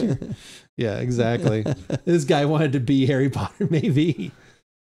danger. Yeah, exactly. This guy wanted to be Harry Potter, maybe.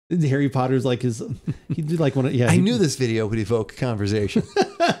 Harry Potter's like his, he did like one of, I knew this video would evoke conversation.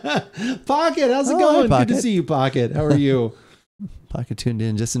 Pocket, how's it going? Hi, Pocket. Good to see you, Pocket. How are you? Pocket tuned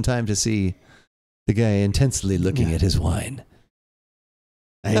in just in time to see the guy intensely looking at his wine.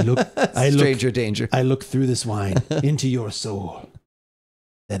 Stranger danger. I look through this wine into your soul.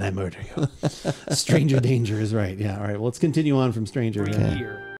 Then I murder you. Stranger danger is right. Yeah. All right. Well, let's continue on from stranger. every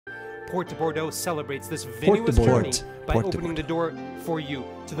year. Port de Bordeaux celebrates this vinous journey by opening the door for you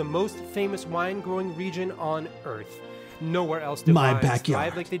to the most famous wine-growing region on Earth. Nowhere else do My wines backyard.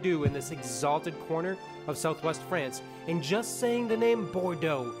 thrive like they do in this exalted corner of southwest France. And just saying the name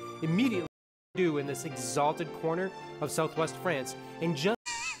Bordeaux immediately do in this exalted corner of southwest France. And just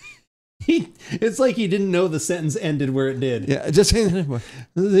It's like he didn't know the sentence ended where it did. Yeah, just saying that anymore.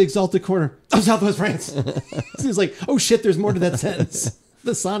 The exalted corner of southwest France. He's like, oh shit, there's more to that sentence.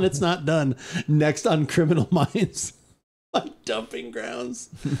 The sonnet's not done. Next on Criminal Minds. Like dumping grounds.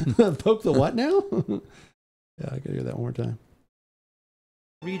 Poke the what now? Yeah, I gotta hear that one more time.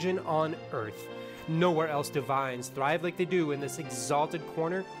 region on Earth. Nowhere else do vines thrive like they do in this exalted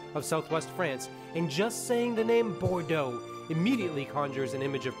corner of southwest France. And just saying the name Bordeaux immediately conjures an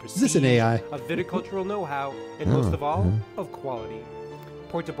image of prestige, this an AI? of viticultural know-how, and most of all, of quality.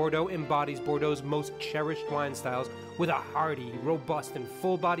 Port de Bordeaux embodies Bordeaux's most cherished wine styles with a hearty, robust, and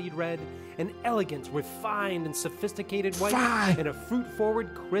full-bodied red, an elegant, refined, and sophisticated white, and a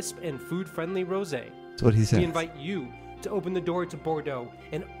fruit-forward, crisp, and food-friendly rosé. That's what he said. We invite you to open the door to Bordeaux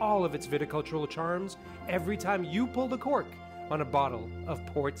and all of its viticultural charms every time you pull the cork on a bottle of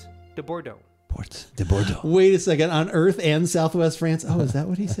Port de Bordeaux. Port de Bordeaux. Wait a second. On Earth and Southwest France? Oh, is that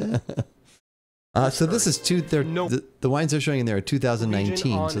what he said? So this is the wines they're showing in there are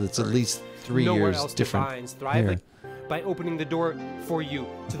 2019, so it's at least 3 Nowhere years else do different. vines thrive here. by opening the door for you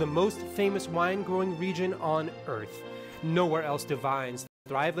to the most famous wine-growing region on Earth. Nowhere else do vines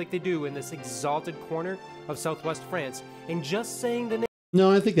thrive like they do in this exalted corner of southwest France. And just saying the name.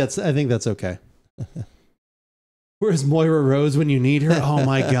 No, I think that's okay. Where's Moira Rose when you need her? Oh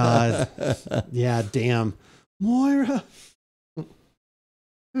my God. Yeah, damn. Moira. I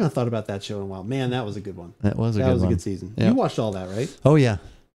haven't thought about that show in a while. Man, that was a good one. That was a that good was one. a good season. Yeah. You watched all that, right? Oh yeah,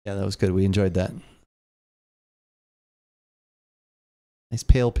 yeah, that was good. We enjoyed that. Nice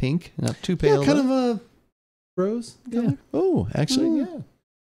pale pink, not too pale. Yeah, kind of a rose color. Yeah. Oh, actually, yeah.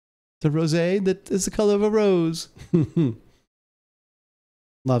 It's a rosé that is the color of a rose.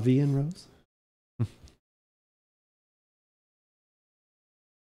 La Vie and Rose.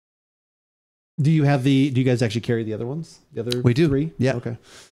 Do you guys actually carry the other ones? The other We do. 3? Yeah. Okay.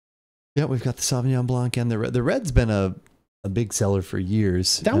 Yeah, we've got the Sauvignon Blanc and the red. The red's been a big seller for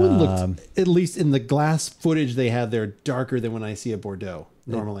years. That one looked, at least in the glass footage they had there, darker than when I see a Bordeaux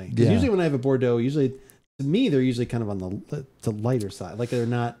normally. 'Cause Yeah. usually when I have a Bordeaux, to me, they're usually kind of on the lighter side. Like they're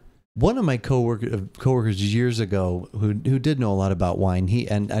not. One of my coworkers years ago who did know a lot about wine,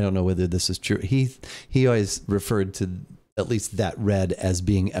 and I don't know whether this is true, he always referred to at least that red as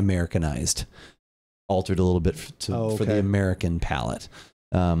being Americanized, altered a little bit for the American palate.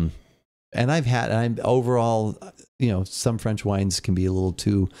 And I'm overall, some French wines can be a little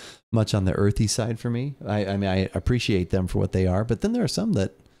too much on the earthy side for me. I mean, I appreciate them for what they are, but then there are some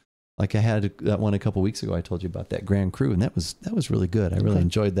that, like I had that one a couple weeks ago. I told you about that Grand Cru, and that was really good. I really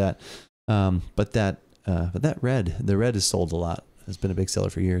enjoyed that. But that red, the red has sold a lot. It's been a big seller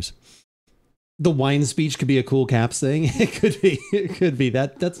for years. The wine speech could be a cool caps thing. It could be.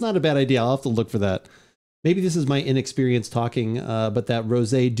 That's not a bad idea. I'll have to look for that. Maybe this is my inexperience talking, but that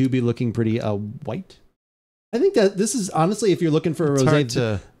rosé do be looking pretty white. I think that this is honestly, if you're looking for a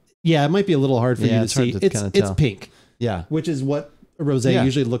rosé, yeah, it might be a little hard for you to see. It's pink, yeah, which is what a rosé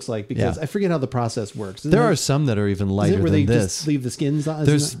usually looks like, because I forget how the process works. There are some that are even lighter where than they this. Just leave the skins on.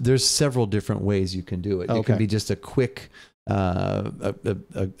 There's several different ways you can do it. It can be just a quick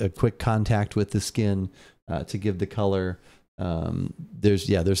a quick contact with the skin to give the color. There's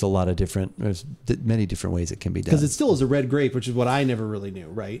a lot of there's many different ways it can be done. Because it still is a red grape, which is what I never really knew,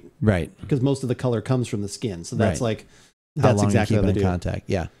 right? Right. Because most of the color comes from the skin. So that's Right. How that's long exactly you what keep they it in do. contact.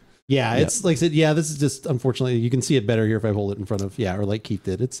 Yeah. Yeah, it's like I said, this is just, unfortunately, you can see it better here if I hold it in front of, or like Keith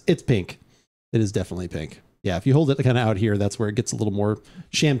did. It's pink. It is definitely pink. Yeah, if you hold it kind of out here, that's where it gets a little more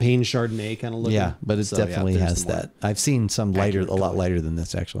champagne Chardonnay kind of looking. Yeah, but it definitely has that. I've seen some lighter, a lot lighter than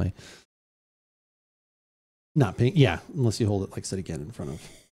this actually. Not pink. Yeah, unless you hold it, like I said, again, in front of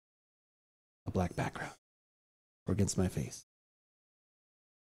a black background or against my face.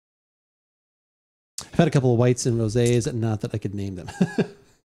 I've had a couple of whites and rosés, not that I could name them.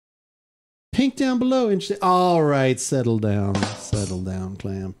 Pink down below. Interesting. All right, settle down. Settle down,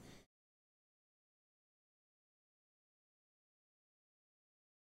 Clam.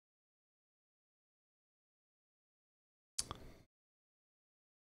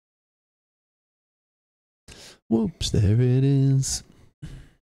 Whoops, there it is.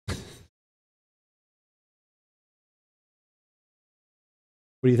 What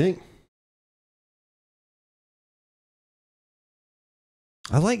do you think?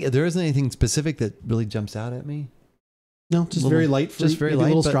 I like it. There isn't anything specific that really jumps out at me. No, just very light fruit. Just very maybe light. a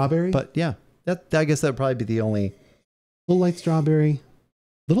little but, strawberry. But yeah, I guess that would probably be the only. Little light strawberry.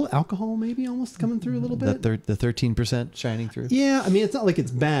 Little alcohol maybe almost coming through a little bit. The 13% shining through. Yeah, I mean, it's not like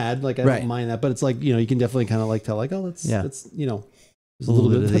it's bad. Like I don't mind that, but it's like, you can definitely kind of like tell like, oh, that's there's a little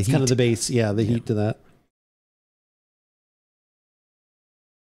bit. That's kind of the base. Yeah, the heat to that.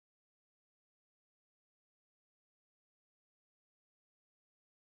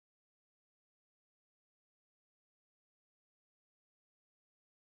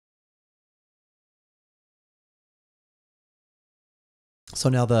 So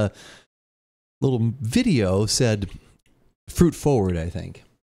now the little video said fruit forward, I think.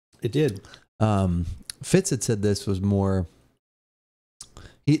 It did. Fitz had said this was more,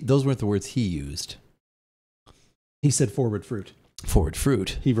 those weren't the words he used. He said forward fruit. Forward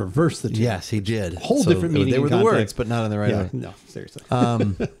fruit. He reversed the two. Yes, he did. Whole different meaning. They were in the context. words, but not in the right way. No, seriously.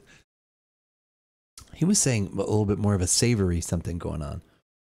 He was saying a little bit more of a savory something going on.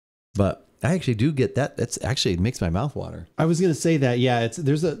 But I actually do get that. That's actually, it makes my mouth water. I was going to say that. Yeah,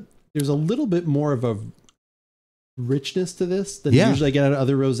 there's a little bit more of a richness to this than usually I get out of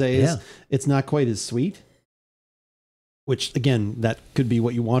other rosés. Yeah. It's not quite as sweet, which again, that could be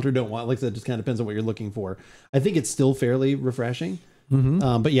what you want or don't want. Like I said, it just kind of depends on what you're looking for. I think it's still fairly refreshing.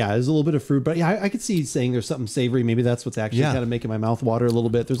 Mm-hmm. But yeah, there's a little bit of fruit. But yeah, I could see saying there's something savory. Maybe that's what's actually kind of making my mouth water a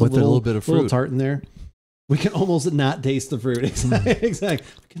little bit. There's with a little bit of fruit. little tart in there. We can almost not taste the fruit. Exactly.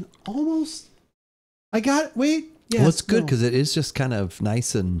 We can almost. Wait. Yeah. Well, it's good because it is just kind of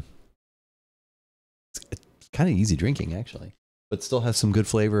nice and it's kind of easy drinking actually, but still has some good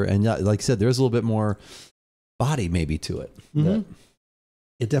flavor. And like I said, there's a little bit more body maybe to it. Mm-hmm.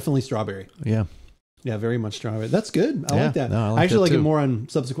 It definitely strawberry. Yeah. Yeah, very much strawberry. That's good. I like that. No, I actually like it it more on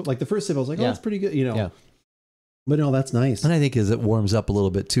subsequent. Like the first sip, I was like, oh, that's pretty good. Yeah. But no, that's nice. And I think as it warms up a little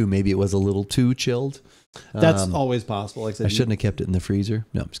bit too, maybe it was a little too chilled. That's always possible. Like I said, I shouldn't have kept it in the freezer.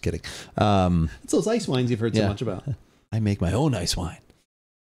 No, I'm just kidding. It's those ice wines you've heard so much about. I make my own ice wine.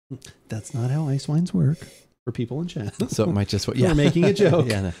 That's not how ice wines work for people in chat. So it might just We're making a joke.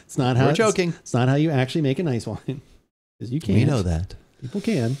 No. It's not how we're joking. It's not how you actually make an ice wine. Because you can't. We know that. People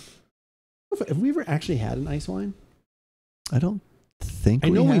can. Have we ever actually had an ice wine? I don't think I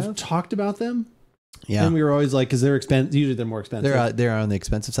know have. we've talked about them. Yeah. And we were always like, because they're expensive. Usually they're more expensive. They're on the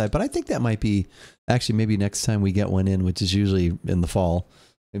expensive side, but I think that might be actually maybe next time we get one in, which is usually in the fall.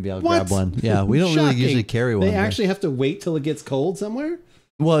 Maybe I'll grab one. Yeah, we don't really usually carry one. They actually have to wait till it gets cold somewhere?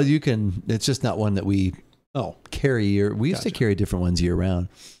 Well, you can. It's just not one that we carry. We used to carry different ones year round.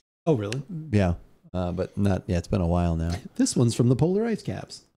 Oh, really? Yeah, but not. Yeah, it's been a while now. This one's from the polar ice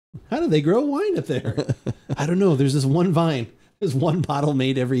caps. How do they grow wine up there? I don't know. There's this one vine. There's one bottle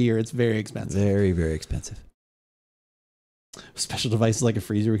made every year. It's very expensive. Very, very expensive. Special devices like a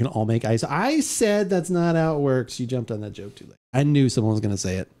freezer. We can all make ice. I said that's not how it works. You jumped on that joke too late. I knew someone was going to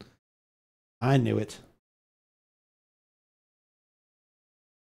say it. I knew it.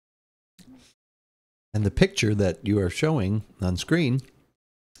 And the picture that you are showing on screen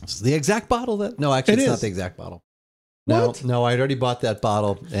is the exact bottle that... No, actually, it's not the exact bottle. What? No, I'd already bought that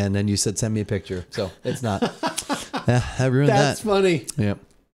bottle, and then you said, send me a picture. So it's not. I ruined that. That's funny. Yep.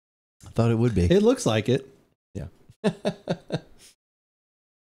 I thought it would be. It looks like it. Yeah.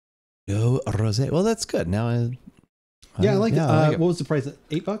 Go Rosé. Well, that's good. Now I like it. I like it. What was the price? $8?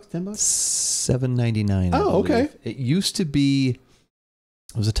 $10? $7.99. Oh, okay. It used to be. There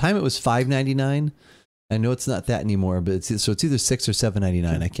was a time it was $5.99. I know it's not that anymore, but it's either $6 or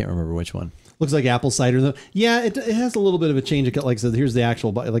 $7.99. I can't remember which one. Looks like apple cider though. Yeah, it has a little bit of a change. Like I said, here's the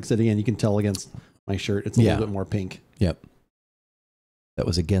actual. Like I said again, you can tell against my shirt. It's a little bit more pink. Yep. That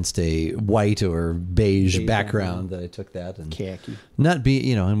was against a white or beige background that I took that and khaki. Not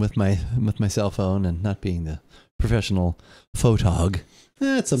be and with my cell phone and not being the professional photog.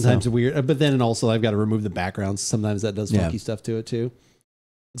 It's sometimes weird, but then also I've got to remove the backgrounds. Sometimes that does funky stuff to it too.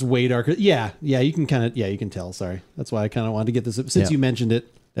 It's way darker. Yeah, you can you can tell. Sorry, that's why I kind of wanted to get this since you mentioned it.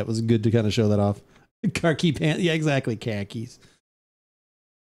 That was good to kind of show that off. Khaki pants. Yeah, exactly. Khakis.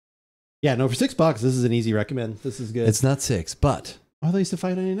 Yeah, no, for $6, this is an easy recommend. This is good. It's not $6, but they used to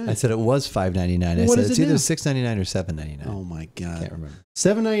 $5.99. I said it was $5.99. I said it's either $6.99 or $7.99. Oh my god, I can't remember.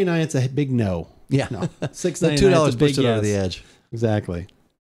 $7.99. It's a big no. Yeah, no. $6.99. $2 pushed it over the edge. Exactly.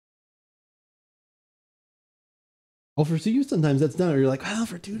 Oh, for you sometimes that's done. You're like, well,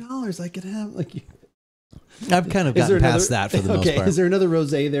 for $2, I could have like. I've kind of gotten past that for the most part. Is there another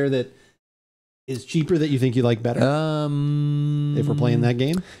rosé there that is cheaper that you think you like better? If we're playing that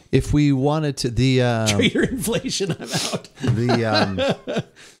game, if we wanted to, the trader inflation, I'm out.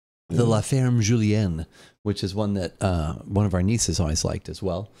 The La Ferme Julienne, which is one that one of our nieces always liked as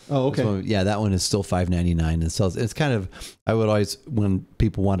well. Oh, okay. That one is still $5.99 and sells. It's kind of, I would always, when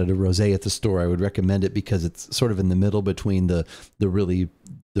people wanted a rosé at the store, I would recommend it because it's sort of in the middle between the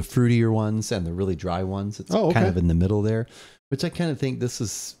fruitier ones and the really dry ones. It's kind of in the middle there, which I kind of think this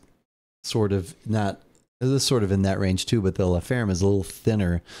is sort of in that range too, but the La Ferme is a little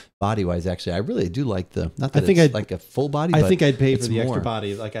thinner body wise. Actually, I really do like like a full body. I think I'd pay for the extra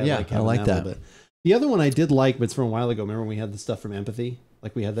body. Like I like that. A bit. The other one I did like, but it's from a while ago. Remember when we had the stuff from Empathy?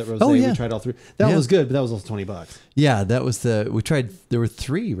 Like we had that rosé. We tried all three. That was good, but that was also $20. Yeah, that was we tried. There were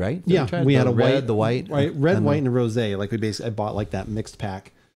 3, right? We had a red, the white, white, and a rosé. Like I bought like that mixed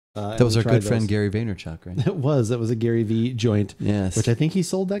pack. That was our good friend Gary Vaynerchuk, right? It was. That was a Gary V joint. Yes. Which I think he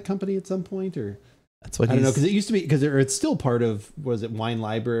sold that company at some point, or that's what I don't know, because it used to be it's still part of Wine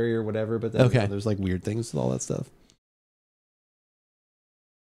Library or whatever. But then, there's like weird things with all that stuff.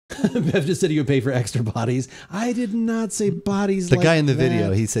 Bev just said he would pay for extra bodies. I did not say bodies. The guy in the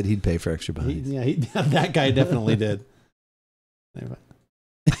video, he said he'd pay for extra bodies. That guy definitely did.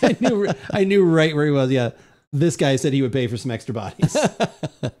 I knew right where he was. Yeah. This guy said he would pay for some extra bodies.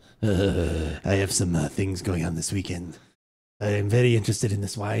 I have some things going on this weekend. I am very interested in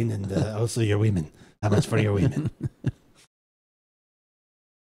this wine and also your women. How much for your women?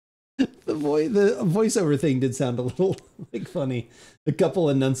 The voiceover thing did sound a little like funny. A couple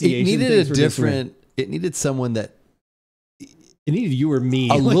enunciation. It needed it needed someone that. It needed you or me.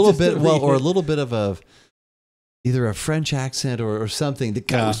 A little bit, or a little bit of either a French accent or something. The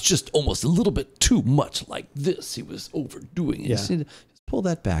guy was just almost a little bit too much like this. He was overdoing it. Yeah. Just pull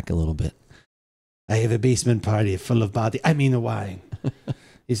that back a little bit. I have a basement party full of bodies. I mean the wine.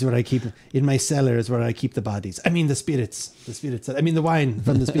 Is where I keep in my cellar is where I keep the bodies. I mean the spirits. The spirits. I mean the wine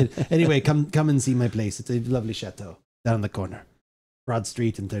from the spirit. Anyway, come and see my place. It's a lovely chateau down the corner, Broad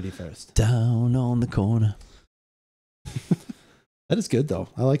Street and 31st. Down on the corner. That is good though.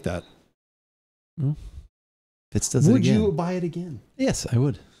 I like that. Fitz does it again. Would you buy it again? Yes, I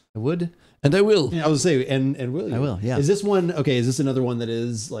would. I would, and I will. Yeah, I would say, and will you? I will. Yeah. Is this one okay? Is this another one that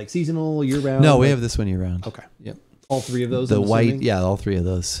is like seasonal, year round? No, we have this one year round. Okay. Yep. All 3 of those. The white, all 3 of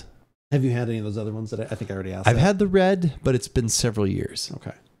those. Have you had any of those other ones that I think I already asked? I've had the red, but it's been several years.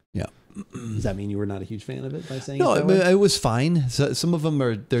 Okay. Yeah. Does that mean you were not a huge fan of it by saying? No, it was fine. So, some of them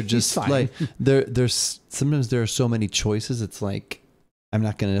they're just like there's sometimes there are so many choices. It's like I'm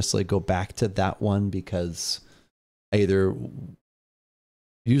not going to necessarily go back to that one because usually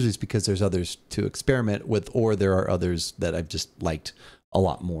it's because there's others to experiment with, or there are others that I've just liked a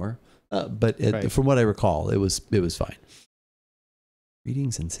lot more. But from what I recall, it was fine.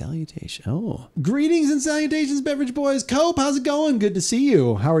 Greetings and salutations. Oh, greetings and salutations, beverage boys. Cope, how's it going? Good to see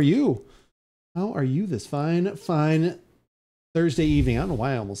you. How are you? How are you this fine Thursday evening? I don't know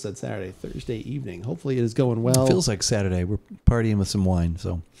why I almost said Saturday. Thursday evening. Hopefully it is going well. It feels like Saturday. We're partying with some wine,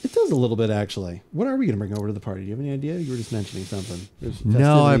 so it does a little bit actually. What are we going to bring over to the party? Do you have any idea? You were just mentioning something.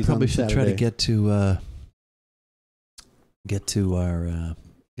 No, I probably should try to get to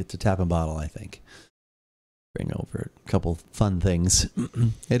Tap and Bottle. I think bring over a couple fun things.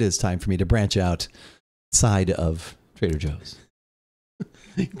 It is time for me to branch out side of Trader Joe's.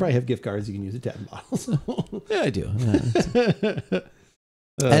 You probably have gift cards you can use at Tap and Bottles. Yeah, I do. Yeah.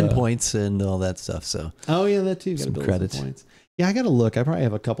 And points and all that stuff. So that too. Some credits. Points. Yeah, I got to look. I probably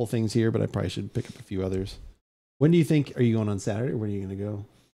have a couple things here, but I probably should pick up a few others. When do you think? Are you going on Saturday, or when are you going to go?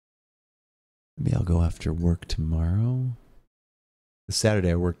 Maybe I'll go after work tomorrow.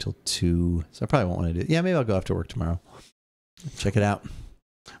 Saturday I work till 2, so I probably won't want to do it. Yeah, maybe I'll go after work tomorrow. Check it out.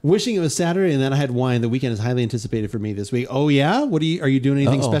 Wishing it was Saturday and then I had wine. The weekend is highly anticipated for me this week. Oh yeah? Are you doing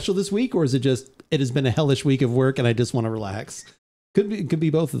anything special this week, or is it just it has been a hellish week of work and I just want to relax? Could be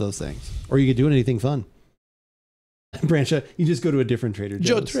both of those things. Or you could do anything fun. Branch out. You just go to a different Trader Joe's.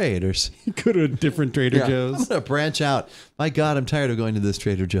 Joe Traders. You go to a different Trader Joe's. I'm going to branch out. My God, I'm tired of going to this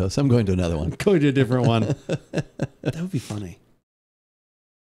Trader Joe's. I'm going to another one. Go to a different one. That would be funny.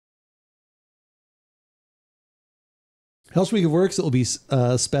 Hellish week of work, so it will be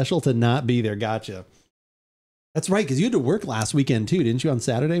special to not be there. Gotcha. That's right, because you had to work last weekend too, didn't you? On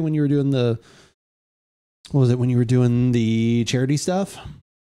Saturday when you were doing when you were doing the charity stuff?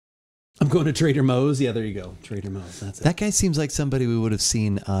 I'm going to Trader Moe's. Yeah, there you go. Trader Moe's. That's it. That guy seems like somebody we would have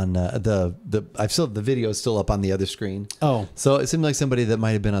seen on the video is still up on the other screen. Oh, so it seemed like somebody that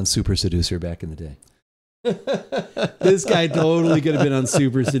might have been on Super Seducer back in the day. This guy totally could have been on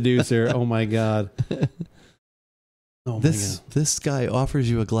Super Seducer. Oh my God. Oh my God. This guy offers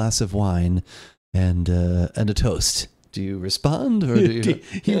you a glass of wine and a toast. Do you respond, or do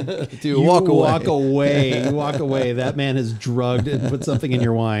you walk away? You walk away. That man has drugged and put something in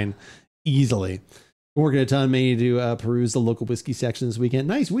your wine easily. We're working a ton, mainly to peruse the local whiskey section this weekend.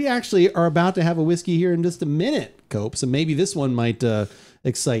 Nice. We actually are about to have a whiskey here in just a minute, Cope. So maybe this one might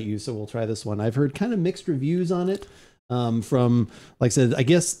excite you. So we'll try this one. I've heard kind of mixed reviews on it. From, like I said, I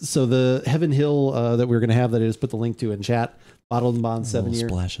guess, so the Heaven Hill that we're going to have that I just put the link to in chat, bottled and bond 7 year.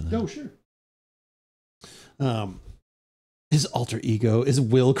 Splash in there. Oh, sure. His alter ego is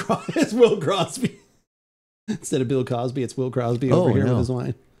Will Crosby. Instead of Bill Cosby, it's Will Crosby over here with his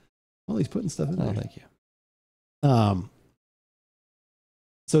wine. Well, he's putting stuff in there. Oh, thank you.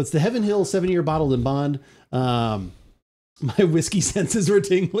 So it's the Heaven Hill 7 year bottled and bond. My whiskey senses were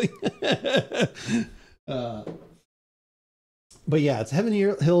tingling. But yeah, it's Heaven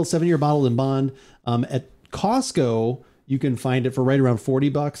Hill 7 year bottled and bond. At Costco, you can find it for right around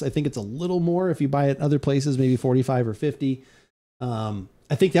 $40. I think it's a little more if you buy it other places, maybe 45 or 50. I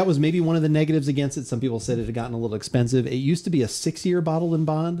think that was maybe one of the negatives against it. Some people said it had gotten a little expensive. It used to be a 6 year bottled and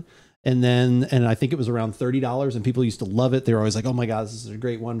bond. And I think it was around $30 and people used to love it. They were always like, oh my God, this is a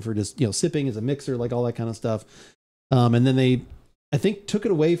great one for just, sipping as a mixer, like all that kind of stuff. And then they, I think, took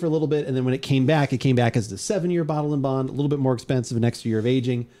it away for a little bit. And then when it came back as the 7 year bottle and bond, a little bit more expensive, an extra year of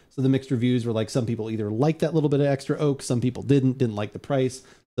aging. So the mixed reviews were like, some people either liked that little bit of extra oak, some people didn't like the price.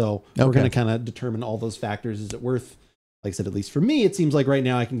 So we're going to kind of determine all those factors. Is it worth, like I said, at least for me, it seems like right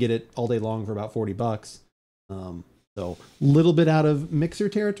now I can get it all day long for about $40. So a little bit out of mixer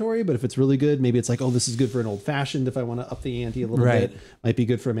territory, but if it's really good, maybe it's like, oh, this is good for an old fashioned. If I want to up the ante a little bit, might be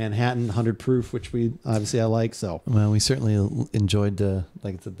good for a Manhattan 100 proof, which I like. So, well, we certainly enjoyed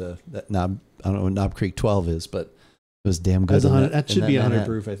that Knob. I don't know what Knob Creek 12 is, but it was damn good. That should be 100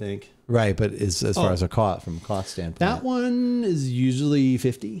 proof, I think. Right. But as far as from a cost standpoint, that one is usually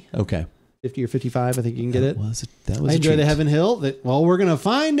 50. Okay. 50 or 55, I think you can get it. I enjoy the Heaven Hill. Well, we're going to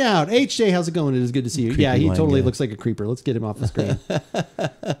find out. HJ, how's it going? It is good to see you. Creepy he totally looks like a creeper. Let's get him off the screen.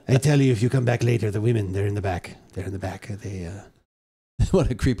 I tell you, if you come back later, the women, they're in the back. They,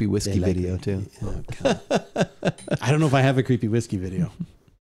 what a creepy whiskey video, too. Oh, God. I don't know if I have a creepy whiskey video.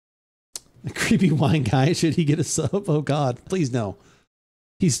 A creepy wine guy, should he get a sub? Oh, God. Please, no.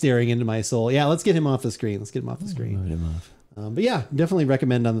 He's staring into my soul. Yeah, let's get him off the screen. Move him off. But yeah, definitely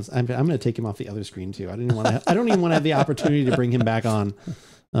recommend on this. I'm going to take him off the other screen too. I don't even want to have the opportunity to bring him back on.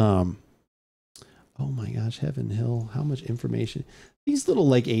 Oh my gosh, Heaven Hill. How much information. These little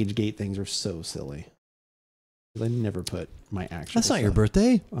like age gate things are so silly. I never put my actual. That's not your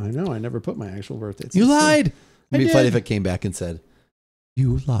birthday. I know. I never put my actual birthday. You lied. It'd be funny if it came back and said,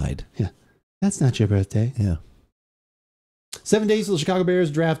 you lied. Yeah. That's not your birthday. Yeah. 7 days till the Chicago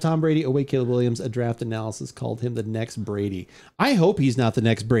Bears draft Tom Brady. Away Caleb Williams. A draft analysis called him the next Brady. I hope he's not the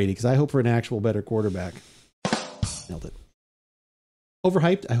next Brady because I hope for an actual better quarterback. Nailed it.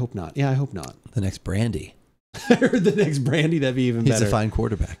 Overhyped? I hope not. Yeah, I hope not. The next Brandy. The next Brandy, that'd be even better. He's a fine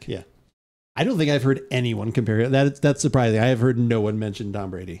quarterback. Yeah. I don't think I've heard anyone compare it. That's surprising. I have heard no one mention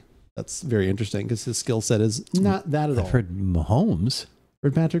Tom Brady. That's very interesting because his skill set is not that at all. I've heard Mahomes.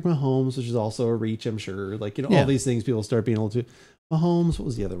 Heard Patrick Mahomes, which is also a reach, I'm sure. Like, all these things people start being able to. Mahomes, what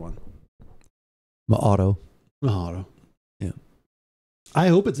was the other one? Mahauto. Yeah. I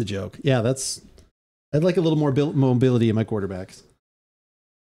hope it's a joke. Yeah, I'd like a little more mobility in my quarterbacks.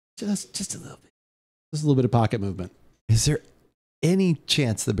 Just a little bit. Just a little bit of pocket movement. Is there any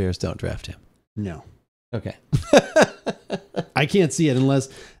chance the Bears don't draft him? No. Okay. I can't see it unless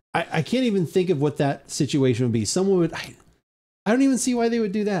I can't even think of what that situation would be. Someone would. I don't even see why they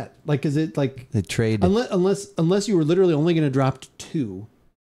would do that. Like, is it like they trade unless you were literally only going to drop 2,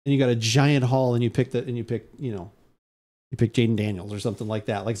 and you got a giant haul, and you pick You pick Jaden Daniels or something like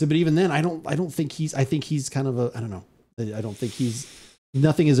that. Like so, but even then, I think he's kind of a, I don't know. I don't think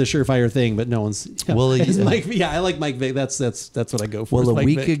nothing is a surefire thing, but no one's. Well, I like Mike Vick. That's what I go for. Well, a Mike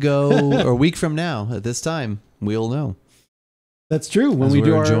week Vick. ago or a week from now at this time, we'll know. That's true. When we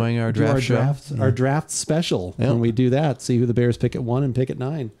do our draft special, when we do that, see who the Bears pick at 1 and pick at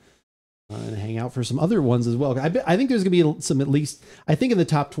 9, and hang out for some other ones as well. I think there's going to be some, at least, I think in the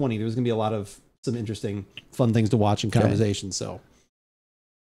top 20, there's going to be a lot of some interesting, fun things to watch and conversation. So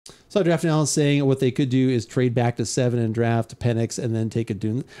draft analysis saying what they could do is trade back to 7 and draft Penix and then take a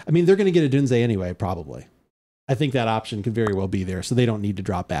Dun. I mean, they're going to get a Dunze anyway, probably. I think that option could very well be there, so they don't need to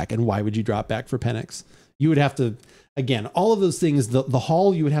drop back. And why would you drop back for Penix? You would have to, again, all of those things, the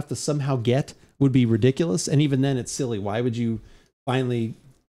haul you would have to somehow get would be ridiculous. And even then it's silly. Why would you finally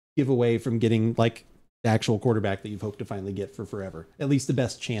give away from getting like the actual quarterback that you've hoped to finally get for forever? At least the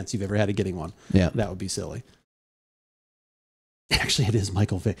best chance you've ever had of getting one. Yeah. That would be silly. Actually, it is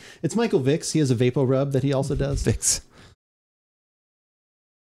Michael Vick. It's Michael Vick's. He has a Vapo Rub that he also does. Vicks.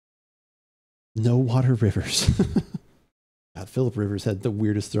 No Water Rivers. God, Philip Rivers had the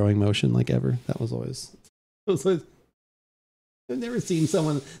weirdest throwing motion like ever. That was always I've never seen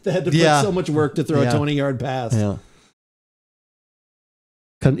someone that had to put so much work to throw a 20-yard pass. Yeah.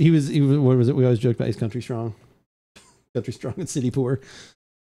 He was, what was it? We always joke about he's country strong. Country strong and city poor.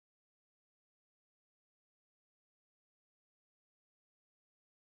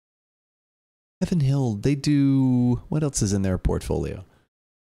 Evan Hill, they do, what else is in their portfolio?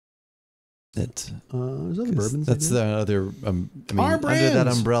 There's other bourbons. That's the other, Our under that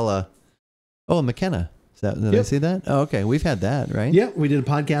brands. umbrella. Oh, McKenna. Did I see that? Oh, okay. We've had that, right? Yeah, we did a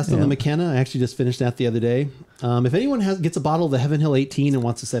podcast on the McKenna. I actually just finished that the other day. If anyone gets a bottle of the Heaven Hill 18 and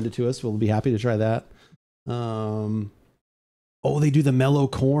wants to send it to us, we'll be happy to try that. They do the mellow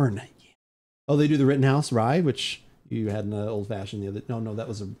corn. Oh, they do the Rittenhouse Rye, which you had in the old fashioned the other. No, that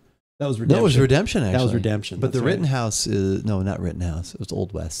was Redemption. That was Redemption, actually. That was Redemption. But That's the right. Rittenhouse is, no, not Rittenhouse. It was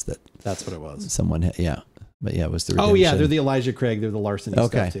Old West That's what it was. someone had, yeah. But yeah, it was the Redemption. Oh yeah, they're the Elijah Craig. They're the Larceny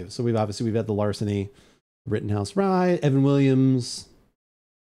Okay. stuff too. So we've had the Larceny, Rittenhouse Rye, Evan Williams,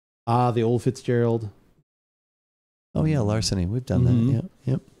 the old Fitzgerald. Oh yeah, Larceny. We've done that. Yeah.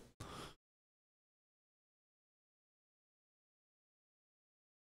 Yep.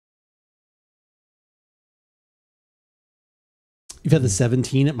 You've had the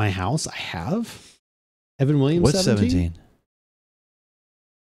 17 at my house. I have. Evan Williams. What's 17?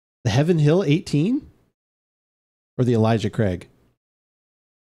 The Heaven Hill 18, or the Elijah Craig.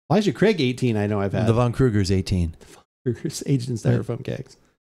 Elijah Craig 18. I know I've had. The Von Kruger's 18. Kruger's aged in styrofoam kegs.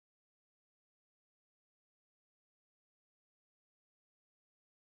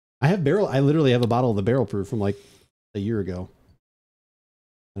 I literally have a bottle of the barrel proof from like a year ago.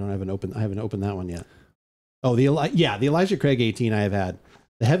 I haven't opened that one yet. Oh, the Elijah Craig 18 I have had.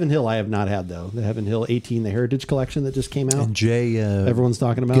 The Heaven Hill I have not had though. The Heaven Hill 18, the Heritage Collection that just came out. And Jay, everyone's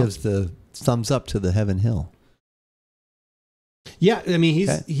talking about, gives the thumbs up to the Heaven Hill. Yeah, I mean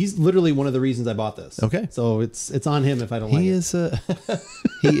he's literally one of the reasons I bought this. Okay, so it's on him if I don't like it.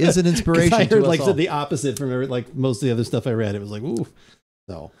 He is an inspiration. I heard to us all. said the opposite from like most of the other stuff I read. It was like ooh,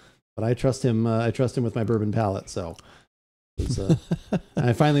 so. But I trust him. I trust him with my bourbon palate. So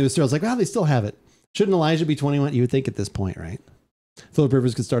I finally was thrilled. I was like, wow, they still have it. Shouldn't Elijah be 21? You would think at this point, right? Philip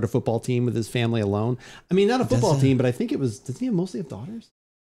Rivers could start a football team with his family alone. I mean, not a football team, but I think it was. Does he mostly have daughters?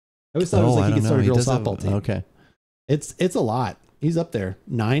 I always thought it was like he could start a girls softball team. Okay, it's a lot. He's up there.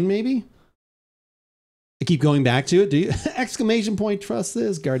 9 maybe. I keep going back to it. Do you? Exclamation point! Trust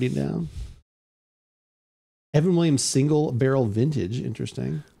this. Guardian down. Evan Williams single barrel vintage.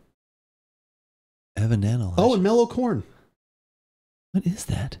 Interesting. Evan Elijah. Oh, and mellow corn. What is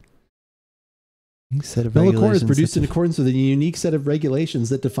that? Set of mellow corn is produced in accordance with a unique set of regulations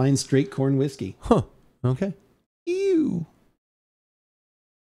that define straight corn whiskey. Huh. Okay. Ew.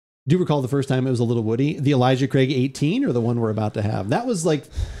 Do you recall the first time it was a little woody? The Elijah Craig 18 or the one we're about to have? That was like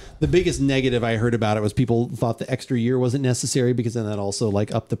the biggest negative I heard about it was people thought the extra year wasn't necessary because then that also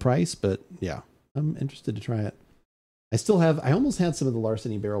like upped the price. But yeah, I'm interested to try it. I almost had some of the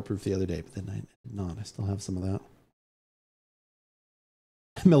Larceny barrel proof the other day, but then I did not. I still have some of that.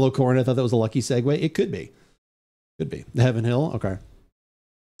 Mellow corn. I thought that was a lucky segue. It could be. Could be. The Heaven Hill. Okay.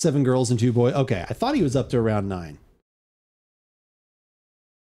 7 girls and 2 boys. Okay. I thought he was up to around 9.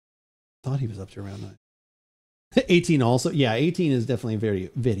 Thought he was up to around 9. 18 also. Yeah, 18 is definitely very,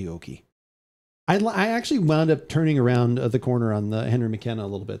 very oaky. I actually wound up turning around the corner on the Henry McKenna a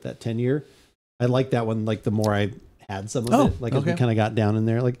little bit, that 10-year. I like that one, like the more I had some of it. Like as we kind of got down in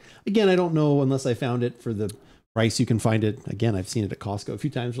there. Like, again, I don't know unless I found it for the price you can find it. Again, I've seen it at Costco a few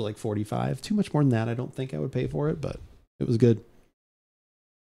times for like $45. Too much more than that. I don't think I would pay for it, but It was good.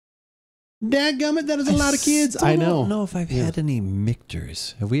 Dadgummit, that is a lot of kids. I know. I don't know if I've had any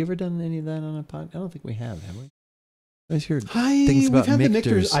Michters. Have we ever done any of that on a podcast? I don't think we have we? I always heard things about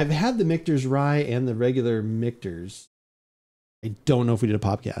Michters. I've had the Michters rye and the regular Michters. I don't know if we did a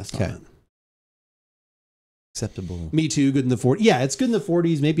podcast on it. Acceptable. Me too. Good in the 40s. Yeah, it's good in the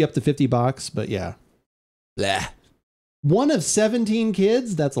 40s, maybe up to $50, but yeah. Blah. One of 17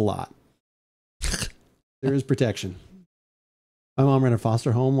 kids, that's a lot. There is protection. My mom ran a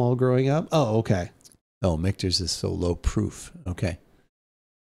foster home while growing up. Oh, okay. Oh, Michters is so low proof. Okay.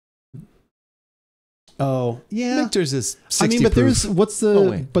 Oh, yeah. Michters is 60 I mean, but proof.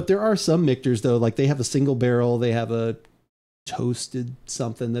 but there are some Michters though, like they have a single barrel, they have a toasted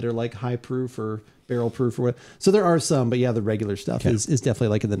something that are like high proof or barrel proof or what. So there are some, but yeah, the regular stuff is definitely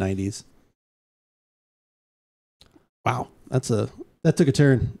like in the 90s. Wow. That took a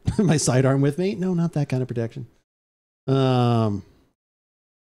turn. My sidearm with me? No, not that kind of protection.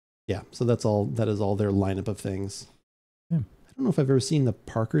 Yeah, so that is all their lineup of things. Yeah. I don't know if I've ever seen the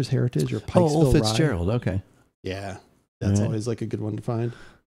Parker's Heritage or Pikesville Old Fitzgerald. Rye. Okay. Yeah, that's always like a good one to find.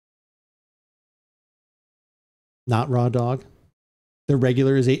 Not Raw Dog. The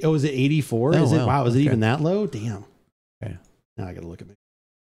regular is is it 84? Oh, is it wow. Is it even that low? Damn. Okay. Now I gotta look at me.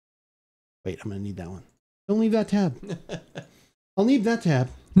 Wait, I'm gonna need that one. Don't leave that tab. I'll leave that tab.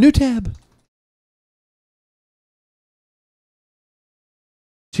 New tab.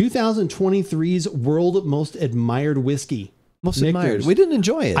 2023's World Most Admired Whiskey. Most Michters. admired. We didn't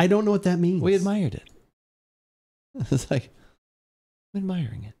enjoy it. I don't know what that means. We admired it. It's like, I'm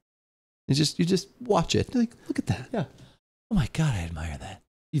admiring it. You just watch it. You're like, look at that. Yeah. Oh my God, I admire that.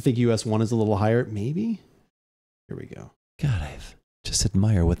 You think US 1 is a little higher? Maybe. Here we go. God, I just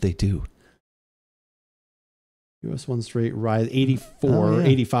admire what they do. US 1 straight rye, 84,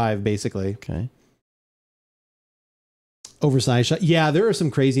 85 basically. Okay. Oversized shot. Yeah, there are some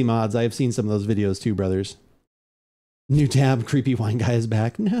crazy mods. I have seen some of those videos too, brothers. New tab, creepy wine guy is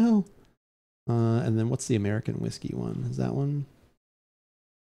back. No. And then what's the American whiskey one? Is that one?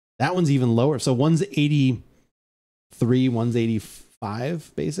 That one's even lower. So one's 83, one's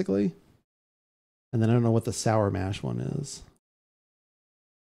 85, basically. And then I don't know what the sour mash one is.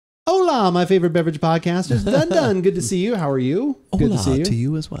 Hola, my favorite beverage podcasters. Dun. Good to see you. How are you? Hola Good to see you. to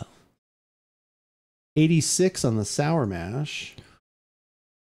you as well. 86 on the sour mash.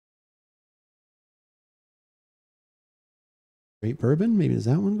 Straight bourbon? Maybe does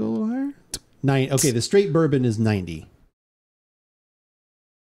that one go a little higher? Okay, the straight bourbon is 90.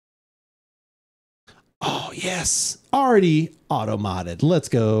 Oh, yes. Already auto-modded. Let's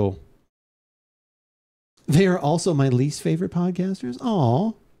go. They are also my least favorite podcasters.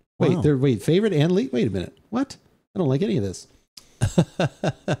 Oh, wait, favorite and least? Wait a minute. What? I don't like any of this.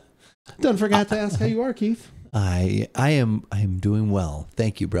 Done forgot to ask how you are, Keith. I am doing well.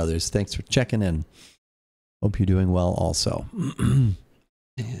 Thank you, brothers. Thanks for checking in. Hope you're doing well also.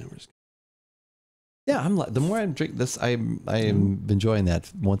 Yeah, the more I drink this, I am enjoying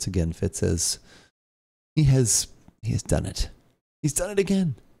that. Once again, Fitz says he has done it. He's done it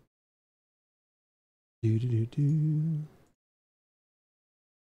again. The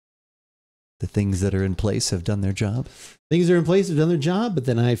things that are in place have done their job. Things are in place have done their job, but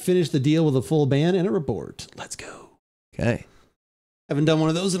then I finished the deal with a full band and a report. Let's go. Okay. Haven't done one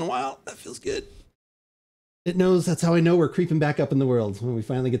of those in a while. That feels good. It knows. That's how I know we're creeping back up in the world, when we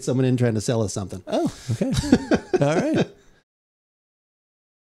finally get someone in trying to sell us something. Oh, okay. All right.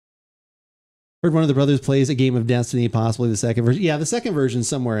 Heard one of the brothers plays a game of Destiny, possibly the second version. Yeah, the second version's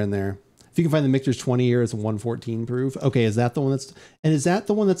somewhere in there. If you can find the Michter's 20 year, it's 114 proof. Okay, is that the one that's... And is that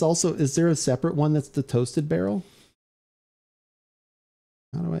the one that's also... Is there a separate one that's the toasted barrel?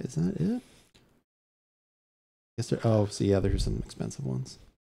 Is that it? Yes, so yeah, there's some expensive ones.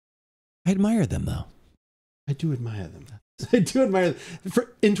 I admire them, though. I do admire them. I do admire them.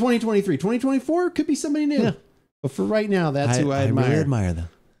 In 2023. 2024 could be somebody new. Yeah. But for right now, that's who I admire. I really admire them.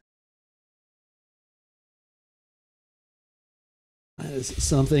 That is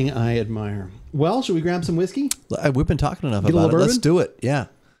something I admire. Well, should we grab some whiskey? We've been talking enough about it. Let's do it. Yeah.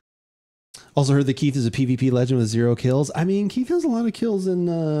 Also heard that Keith is a PvP legend with 0 kills. I mean, Keith has a lot of kills in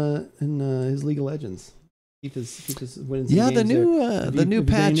his League of Legends. Keith is winning some games the new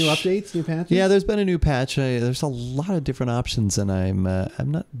patch. New updates, new patches? Yeah, there's been a new patch. There's a lot of different options, and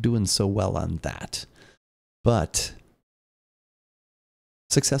I'm not doing so well on that. But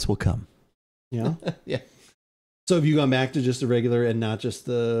success will come. Yeah? Yeah. So have you gone back to just the regular and not just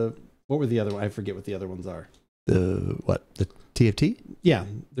the... What were the other ones? I forget what the other ones are. The what? The TFT? Yeah.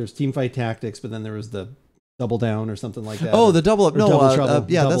 There's Teamfight Tactics, but then there was the Double Down or something like that. Oh, the double up. or No, Double Trouble,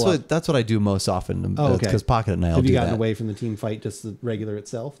 yeah, Double Up. that's what I do most often. Oh, okay. Because Pocket and I will Have do you gotten that. away from the team fight, just the regular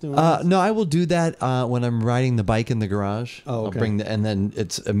itself? Doing this? No, I will do that when I'm riding the bike in the garage. Oh, okay. I'll bring and then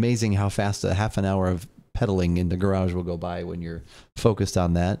it's amazing how fast a half an hour of pedaling in the garage will go by when you're focused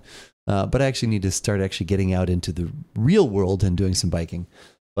on that. But I actually need to start actually getting out into the real world and doing some biking.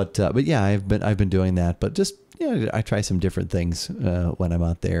 But yeah, I've been doing that. But just I try some different things when I'm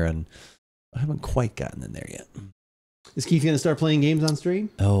out there, and I haven't quite gotten in there yet. Is Keith going to start playing games on stream?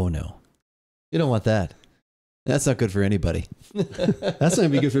 Oh no, you don't want that. That's not good for anybody. That's not going to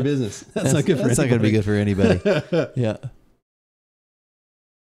be good for business. That's not good for. That's not going to be good for anybody. Yeah.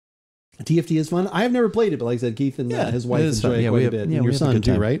 TFT is fun. I have never played it, but like I said, Keith and his wife enjoy it quite a bit. And your son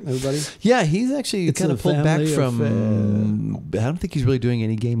too, right? Everybody? Yeah, he's actually kind of pulled back from. I don't think he's really doing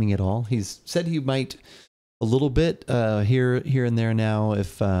any gaming at all. He's said he might a little bit here and there now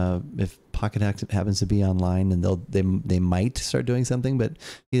if Pocket happens to be online, and they might start doing something. But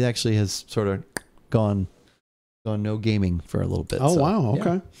he actually has sort of gone no gaming for a little bit. Oh wow,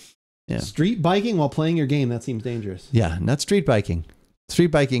 okay. Yeah. Street biking while playing your game, that seems dangerous. Yeah, not street biking. Street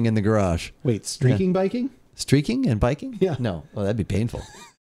biking in the garage. Wait, streaking biking? Streaking and biking? Yeah. No. Oh, that'd be painful.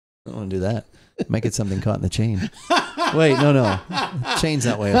 I don't want to do that. Might get something caught in the chain. Wait, no. Chain's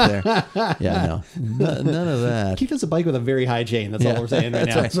not way up there. Yeah, no. None of that. Keith has a bike with a very high chain. That's all we're saying right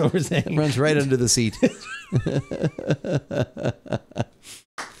now. Right. That's what we're saying. It runs right under the seat.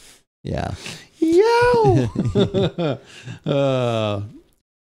 Yeah. Yow!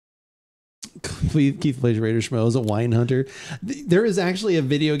 Keith plays Raider Schmo as a wine hunter. There is actually a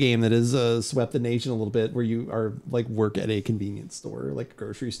video game that has swept the nation a little bit where you are like work at a convenience store, like a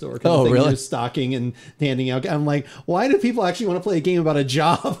grocery store. Kind of thing. Really? You're stocking and handing out. I'm like, why do people actually want to play a game about a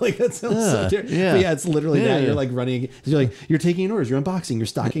job? Like that sounds so terrible. Yeah. But yeah, it's literally that. You're like running. You're taking orders. You're unboxing. You're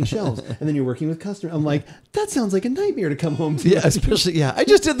stocking shelves, and then you're working with customers. I'm like, that sounds like a nightmare to come home to. Yeah, especially I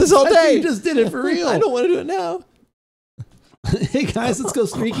just did this all day. You just did it for real. I don't want to do it now. Hey guys, let's go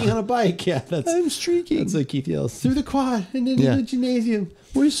streaking on a bike. Yeah, I'm streaking. That's like Keith yells through the quad and into the gymnasium.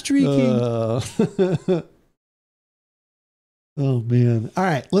 We're streaking. Oh man! All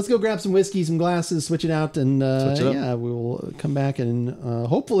right, let's go grab some whiskey, some glasses, switch it out, and we will come back and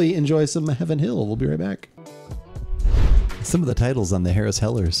hopefully enjoy some Heaven Hill. We'll be right back. Some of the titles on the Harris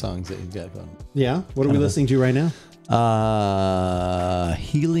Heller songs that you've got going. Yeah, what are we listening to right now?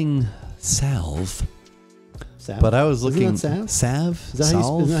 Healing Salve. Salve? But I was looking. Isn't that salve?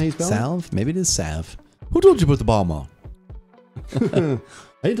 Salve? Is that how you spell it? Salve? Maybe it is salve. Who told you to put the bomb on? I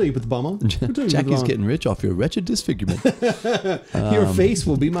didn't tell you put the bomb on. Jackie's getting rich off your wretched disfigurement. Your face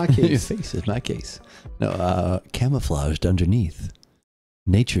will be my case. Your face is my case. No, camouflaged underneath.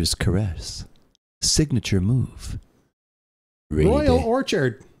 Nature's caress. Signature move. Royal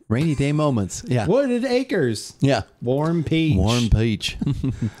Orchard. Rainy day moments. Yeah. Wooded acres. Yeah. Warm peach. Warm peach.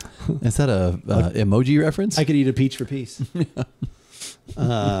 Is that a emoji reference? I could eat a peach for peace.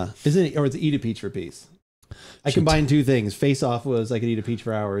 Isn't it? Or it's eat a peach for peace. I combined two things. Face Off was I could eat a peach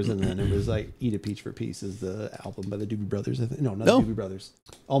for hours, and then it was like Eat a Peach for Peace is the album by the Doobie Brothers. I think. No, not the Doobie Brothers.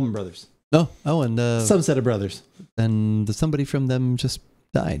 Allman Brothers. No. Oh, and some set of brothers. And somebody from them just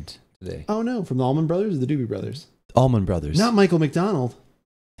died today. Oh no, from the Allman Brothers or the Doobie Brothers? Allman Brothers. Not Michael McDonald.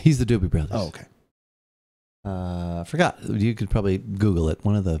 He's the Doobie Brothers. Oh, okay. Forgot. You could probably Google it.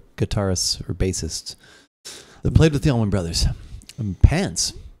 One of the guitarists or bassists that played with the Allman Brothers.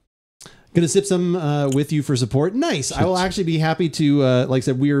 Pants. Going to sip some with you for support. Nice. I will actually be happy to, like I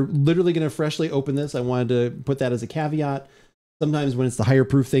said, we are literally going to freshly open this. I wanted to put that as a caveat. Sometimes when it's the higher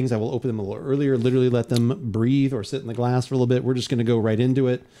proof things, I will open them a little earlier, literally let them breathe or sit in the glass for a little bit. We're just going to go right into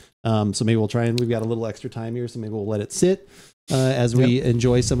it. So maybe we'll try and we've got a little extra time here. So maybe we'll let it sit as we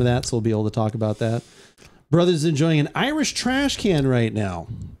enjoy some of that. So we'll be able to talk about that. Brother's enjoying an Irish trash can right now.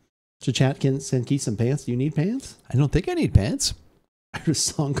 So chat can send Keith some pants. Do you need pants? I don't think I need pants. Irish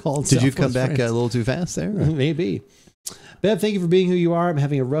song called Did you Southwest come back France. a little too fast there? Maybe. Bev, thank you for being who you are. I'm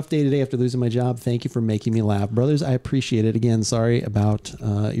having a rough day today after losing my job. Thank you for making me laugh. Brothers, I appreciate it. Again, sorry about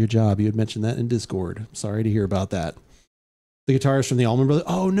your job. You had mentioned that in Discord. Sorry to hear about that. The guitarist from the Allman Brothers.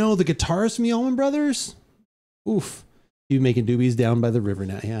 Oh, no, the guitarist from the Allman Brothers? Oof. He's making doobies down by the river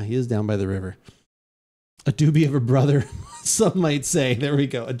now. Yeah, he is down by the river. A doobie of a brother, some might say. There we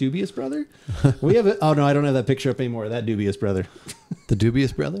go. A dubious brother? We have oh, no, I don't have that picture up anymore. That dubious brother. The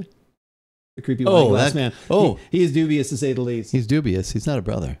dubious brother? The creepy white glass man. Oh. He is dubious to say the least. He's dubious. He's not a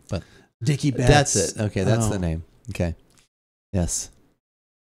brother, but Dickie Betts. That's it. Okay, that's the name. Okay. Yes.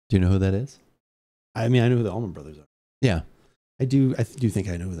 Do you know who that is? I mean, I know who the Allman Brothers are. Yeah. I do think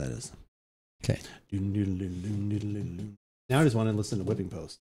I know who that is. Okay. Now I just want to listen to Whipping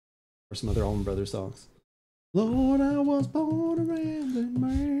Post or some other Allman Brothers songs. Lord, I was born a rambling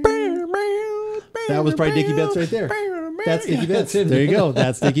man. That was probably Dickie Betts right there. That's Dickie Betts. There you go.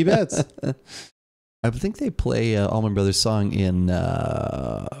 That's Dickie Betts. I think they play Allman Brothers song in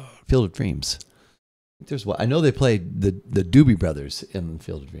Field of Dreams. There's what I know they played the Doobie Brothers in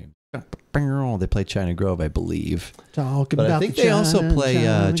Field of Dreams. They play China Grove, I believe. Talking but about I think they also play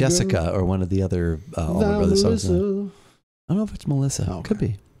Jessica or one of the other Allman Brothers songs. I don't know if it's Melissa. Oh, okay. Could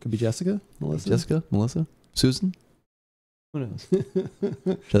be. Could be Jessica, Melissa. Jessica, Melissa, Susan. Who knows? Do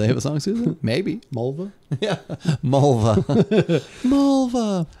they have a song, Susan? Maybe. Mulva. Yeah. Mulva.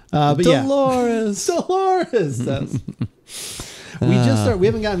 Mulva. But Dolores. Yeah. Dolores. We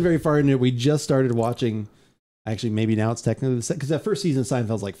haven't gotten very far into it. We just started watching. Actually, maybe now it's technically the second, because that first season of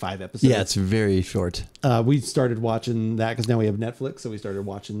Seinfeld's like 5 episodes. Yeah, it's very short. We started watching that because now we have Netflix, so we started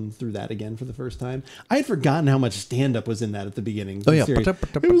watching through that again for the first time. I had forgotten how much stand-up was in that at the beginning. Oh, yeah.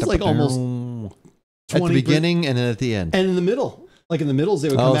 It was like almost 20 at the beginning and then at the end. And in the middle. Like in the middles, they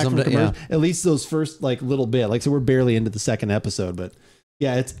would come back from commercial. Yeah. At least those first like little bit. Like, so we're barely into the second episode, but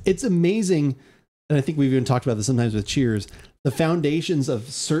yeah, it's amazing. And I think we've even talked about this sometimes with Cheers. The foundations of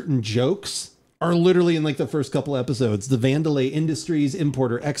certain jokes are literally in like the first couple episodes. The Vandalay Industries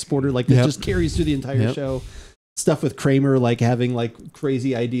importer, exporter, like this just carries through the entire show. Stuff with Kramer, like having like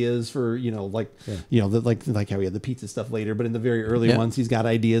crazy ideas for, like how we had the pizza stuff later, but in the very early ones, he's got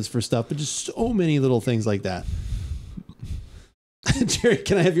ideas for stuff, but just so many little things like that. Jerry,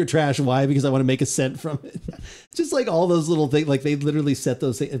 can I have your trash? Why? Because I want to make a cent from it. Just like all those little things, like they literally set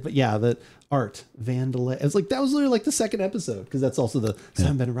those things. But yeah, the art, Vandalay. It's like that was literally like the second episode, because that's also the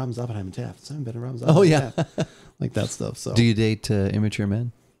Simon Ben and Robin Oppenheim and Taft. Simon Ben and Robin Oppenheim. Oh yeah, like that stuff. So, do you date immature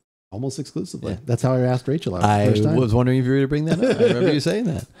men? Almost exclusively. Yeah. That's how I asked Rachel out. I was wondering if you were going to bring that up. I remember you saying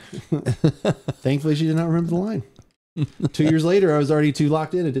that. Thankfully, she did not remember the line. 2 years later, I was already too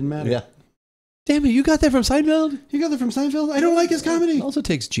locked in. It didn't matter. Yeah. Damn it, you got that from Seinfeld? You got that from Seinfeld? I don't like his comedy. It also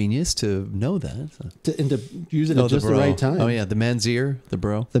takes genius to know that. And to use it at just the right time. Oh, yeah, the man's ear, the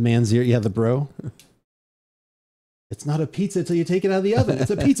bro. The man's ear, yeah, the bro. It's not a pizza until you take it out of the oven.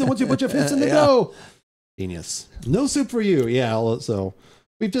 It's a pizza once you put your fists in the dough. Genius. No soup for you. Yeah, so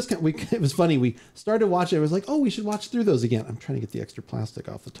it was funny. We started watching. I was like, oh, we should watch through those again. I'm trying to get the extra plastic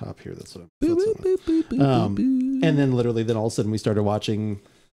off the top here. That's what I'm and then literally, all of a sudden we started watching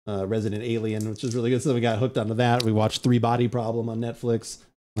Resident Alien, which is really good. So we got hooked onto that. We watched 3 Body Problem on Netflix.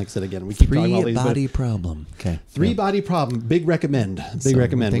 Like I said again, we keep talking about these. 3 Body Problem. Okay. 3 Body Problem. Big recommend. Big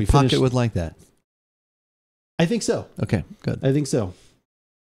recommend. I think Pocket would like that. I think so. Okay, good. I think so.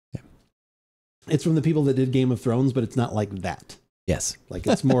 Yeah. It's from the people that did Game of Thrones, but it's not like that. Yes. Like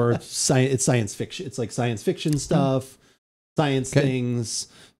it's more science. It's science fiction. It's like science fiction stuff, science things,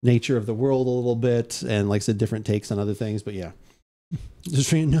 nature of the world a little bit, and like I said, different takes on other things. But yeah. Just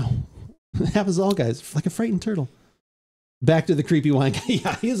trying to know. It happens to all guys, like a frightened turtle. Back to the creepy wine guy.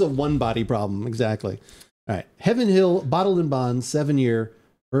 Yeah, he has a 1 body problem. Exactly. All right. Heaven Hill, bottled and bond, 7-year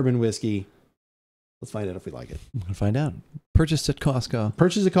bourbon whiskey. Let's find out if we like it. I'm going to find out. Purchased at Costco.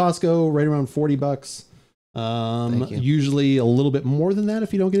 Purchased at Costco, right around $40. Usually a little bit more than that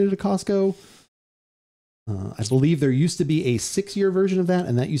if you don't get it at Costco. I believe there used to be a 6-year version of that,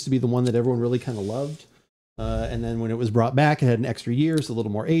 and that used to be the one that everyone really kind of loved. And then when it was brought back, it had an extra year, so a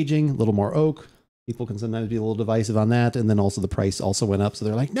little more aging, a little more oak. People can sometimes be a little divisive on that. And then also the price also went up. So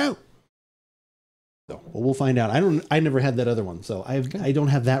they're like, no. So we'll find out. I never had that other one. So I don't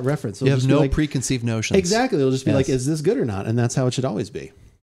have that reference. So you have no preconceived notions. Exactly. It'll just be like, is this good or not? And that's how it should always be.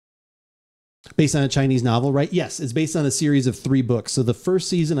 Based on a Chinese novel, right? Yes. It's based on a series of 3 books. So the first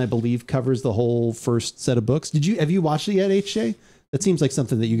season, I believe, covers the whole first set of books. Have you watched it yet, HJ? That seems like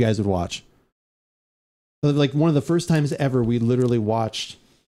something that you guys would watch. Like one of the first times ever, we literally watched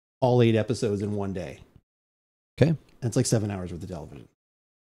all 8 episodes in one day. Okay. And it's like 7 hours worth of television.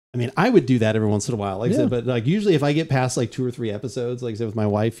 I mean, I would do that every once in a while, like I said, but like usually if I get past like 2 or 3 episodes, like I said with my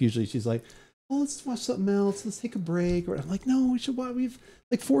wife, usually she's like, well, let's watch something else. Let's take a break. Or I'm like, no, we should watch. We've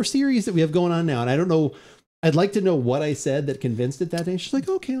like 4 series that we have going on now. And I don't know. I'd like to know what I said that convinced it that day. She's like,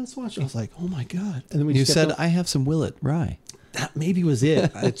 okay, let's watch it. I was like, oh my God. And then we just said, I have some Willet rye. That maybe was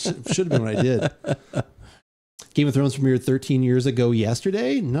it. It should have been what I did. Game of Thrones premiered 13 years ago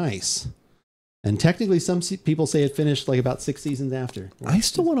yesterday. Nice. And technically, some people say it finished like about 6 seasons after. I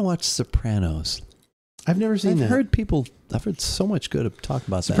still want to watch Sopranos. I've never seen that. I've heard so much good talk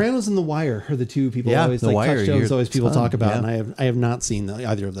about Sopranos and The Wire are the 2 people always like touchstones. Always people talk about, and I have not seen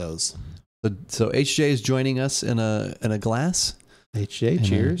either of those. So HJ is joining us in a glass. HJ,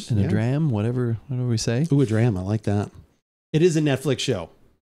 cheers. In a dram, whatever we say. Ooh, a dram. I like that. It is a Netflix show.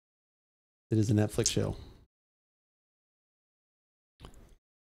 It is a Netflix show.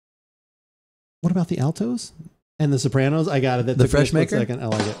 What about the altos and the sopranos? I got it. That The took me a fresh split maker? second. I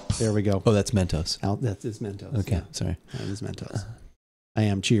like it. There we go. Oh, that's Mentos. That is Mentos. Okay, Yeah. sorry. That is Mentos. I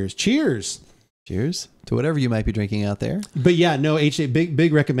am. Cheers. Cheers. Cheers to whatever you might be drinking out there. But yeah, no, HJ,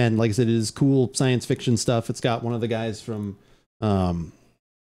 big recommend. Like I said, it is cool science fiction stuff. It's got one of the guys from the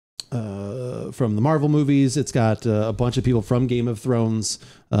Marvel movies. It's got a bunch of people from Game of Thrones.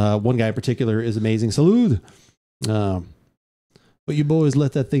 One guy in particular is amazing. Salud. But you boys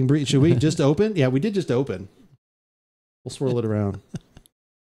let that thing breathe. Should we just open? Yeah, we did just open. We'll swirl it around.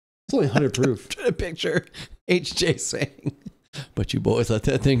 It's only 100 proof. I'm trying to picture HJ saying, "But you boys let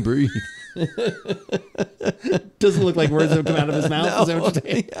that thing breathe." Doesn't look like words that would come out of his mouth. No. Is that what you're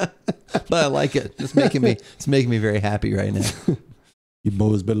saying? Yeah. But I like it. It's making me very happy right now. You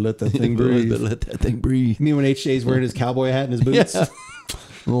boys better let that thing You boys breathe. better let that thing breathe. You mean when HJ's wearing his cowboy hat and his boots? Yeah.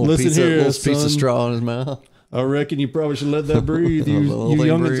 Listen piece here, of, little piece son. of straw in his mouth. I reckon you probably should let that breathe. You Little thing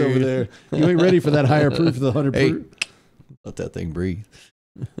youngins breathe. over there. You ain't ready for that higher proof of the 100 Hey. proof. Let that thing breathe.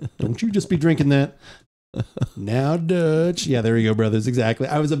 Don't you just be drinking that. Now, Dutch. Yeah, there you go, brothers. Exactly.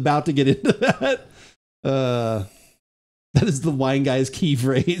 I was about to get into that. That is the wine guy's key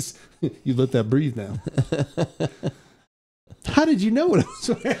phrase. You let that breathe now. How did you know what I was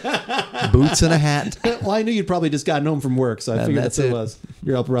wearing? Boots and a hat. Well, I knew you'd probably just gotten home from work, so I And figured that's that's what it it. was.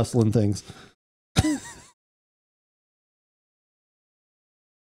 You're up rustling things.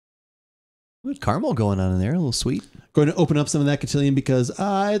 Good caramel going on in there. A little sweet. Going to open up some of that cotillion because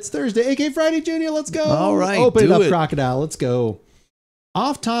it's Thursday. AK Friday, Junior. Let's go. All right, Open it do up, it. Crocodile. Let's go.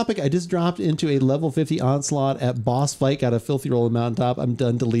 Off topic, I just dropped into a level 50 onslaught at boss fight. Got a filthy roll of mountaintop. I'm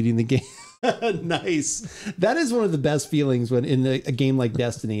done deleting the game. Nice. That is one of the best feelings when in a game like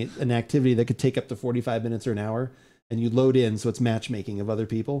Destiny, an activity that could take up to 45 minutes or an hour, and you load in, so it's matchmaking of other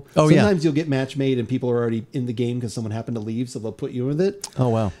people. Oh, yeah. Sometimes you'll get match made and people are already in the game because someone happened to leave, so they'll put you with it. Oh,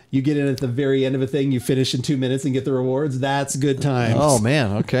 wow. You get in at the very end of a thing, you finish in 2 minutes and get the rewards. That's good times. Oh,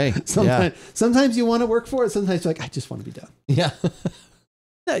 man. Okay. Sometimes you want to work for it. Sometimes you're like, I just want to be done. Yeah.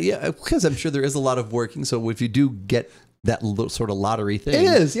 Yeah, because I'm sure there is a lot of working. So if you do get that little sort of lottery thing.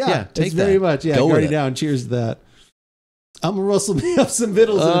 It is, yeah. take it's very that. much. Yeah, Go with guard it it. down. Cheers to that. I'm going to rustle me up some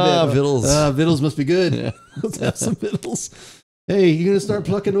vittles in a bit. Vittles. Vittles must be good. Yeah. Let's have some vittles. Hey, you going to start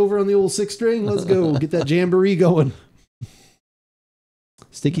plucking over on the old 6 string? Let's go. Get that jamboree going.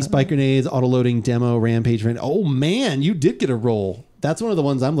 Sticky spike grenades, auto-loading demo, rampage. Oh, man, you did get a roll. That's one of the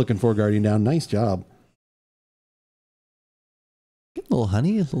ones I'm looking for, guarding down. Nice job. Get a little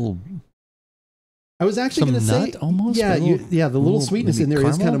honey, a little. I was actually going to say, nut almost. yeah, a little- the little little sweetness maybe in there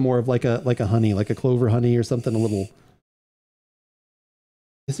is caramel? kind of more of like a honey, like a clover honey or something. A little.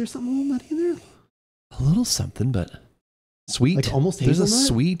 Is there something a little nutty in there? A little something, but sweet. Like almost There's a hazelnut?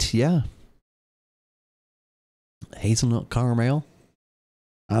 sweet, yeah. Hazelnut caramel.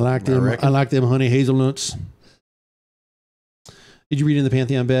 I like them honey hazelnuts. Did you read in the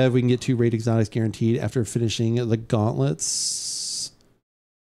Pantheon Bev? We can get 2 rate exotics guaranteed after finishing the gauntlets.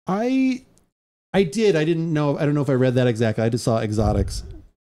 I did. I didn't know. I don't know if I read that exactly. I just saw exotics,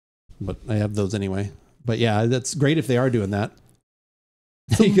 but I have those anyway. But yeah, that's great if they are doing that.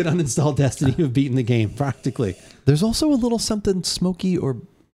 You could uninstall Destiny. You've beaten the game practically. There's also a little something smoky or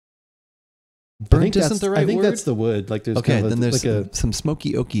burnt isn't the right word. I think that's the wood. Like there's okay, kind of then there's like some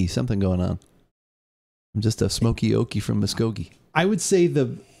smoky oaky something going on. I'm just a smoky oaky from Muskogee. I would say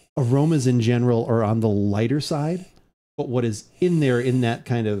the aromas in general are on the lighter side, but what is in there in that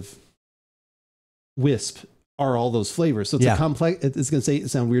kind of wisp are all those flavors. So it's a complex. It's going to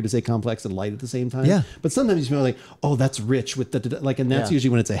sound weird to say complex and light at the same time. Yeah. But sometimes you smell like, oh, that's rich with the like, and that's usually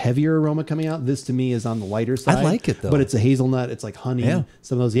when it's a heavier aroma coming out. This to me is on the lighter side. I like it though. But it's a hazelnut. It's like honey. Yeah.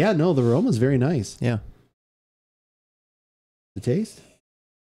 Some of those. Yeah. No, the aroma is very nice. Yeah. The taste.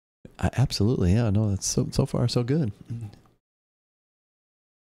 Absolutely. Yeah. No, that's so far so good.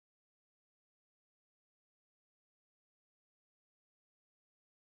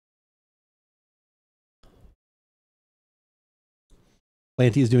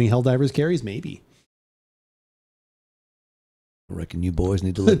 Planty is doing Helldivers carries? Maybe. I reckon you boys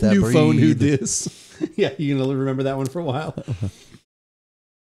need to let that New breathe. phone, who dis? Yeah, you're going to remember that one for a while.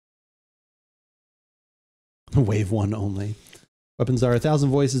 Wave 1 only. Weapons are 1,000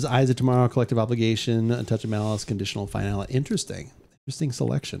 voices, eyes of tomorrow, collective obligation, a touch of malice, conditional finality. Interesting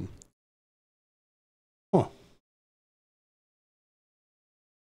selection. Huh.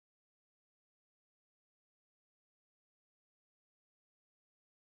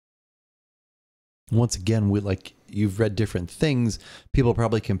 Once again, you've read different things. People are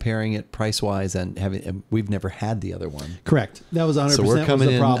probably comparing it price wise and we've never had the other one. Correct. That was 100%. So we're coming was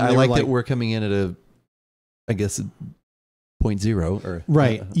the in. problem. I They like were that we're coming in at a, I guess, 0.0 or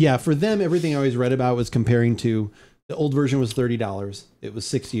right. Yeah. For them, everything I always read about was comparing to the old version was $30. It was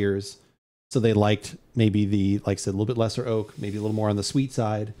 6 years. So they liked maybe like I said, a little bit lesser oak, maybe a little more on the sweet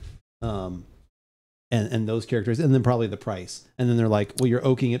side. And those characters, and then probably the price. And then they're like, well, you're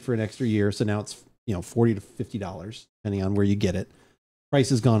oaking it for an extra year. So now it's, $40 to $50, depending on where you get it. Price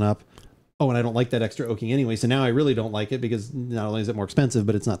has gone up. Oh, and I don't like that extra oaking anyway. So now I really don't like it because not only is it more expensive,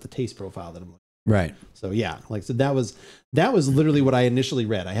 but it's not the taste profile that I'm looking for. Right. So yeah, like I said, that was literally what I initially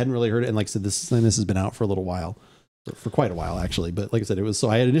read. I hadn't really heard it. And like I said, this has been out for a little while, for quite a while actually. But like I said,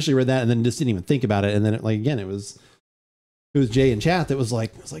 I had initially read that and then just didn't even think about it. And then it was Jay in chat that was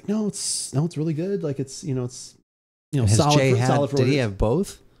like, no, it's really good. Like it's Has solid. Jay solid. Did he have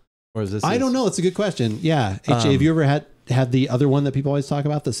both? Or is this? I don't know. It's a good question. Yeah. Jay, have you ever had the other one that people always talk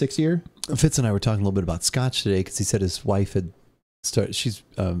about, the 6 year? Fitz and I were talking a little bit about Scotch today because he said his wife had started. She's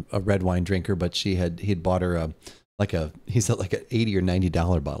a red wine drinker, but he had bought her like an $80 or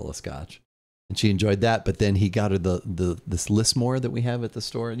 $90 bottle of Scotch, and she enjoyed that. But then he got her this Lismore that we have at the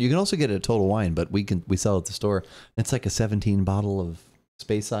store. You can also get it at Total Wine, but we sell it at the store. It's like a 17 bottle of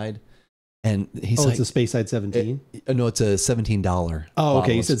Speyside. And he's like, it's a Speyside 17? No, it's a $17. Oh,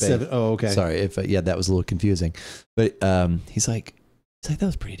 okay. You said 7. Oh, okay. Sorry if that was a little confusing. But he's like, that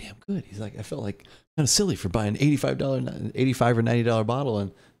was pretty damn good. He's like, I felt like kind of silly for buying $85 or $90 bottle,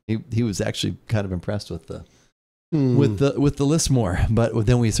 and he was actually kind of impressed with the Lismore. But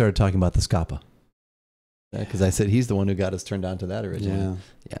then we started talking about the Scapa. Because I said he's the one who got us turned on to that originally.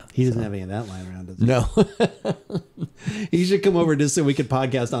 Yeah. He doesn't have any of that lying around, does he? No. He should come over just so we could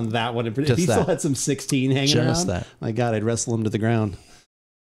podcast on that one. If he still had some 16 hanging just around, that. My God, I'd wrestle him to the ground.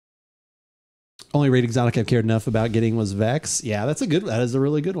 Only rate exotic I've cared enough about getting was Vex. Yeah, that is a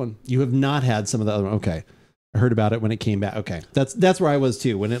really good one. You have not had some of the other one. Okay. I heard about it when it came back. Okay. That's where I was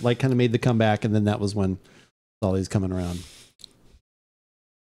too, when it like kind of made the comeback, and then that was when all these coming around.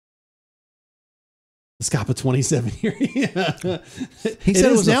 Scapa 27 here. Yeah. He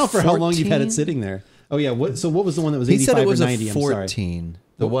said it was now for how long you've had it sitting there. Oh yeah. So what was the one that was 85 or 90? He said it was a 14.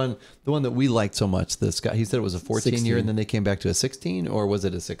 The one that we liked so much. He said it was a 14 16. year, and then they came back to a 16, or was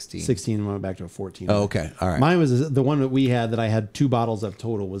it a 16? 16 and went back to a 14. Oh, okay. All right. Mine was the one that we had that I had 2 bottles of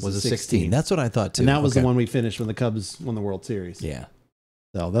total was a 16. That's what I thought too. And that was the one we finished when the Cubs won the World Series. Yeah.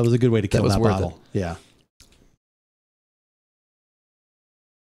 So that was a good way to kill that bottle. Yeah.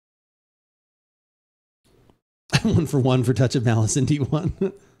 One for one for Touch of Malice in D1.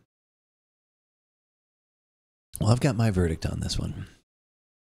 Well, I've got my verdict on this one.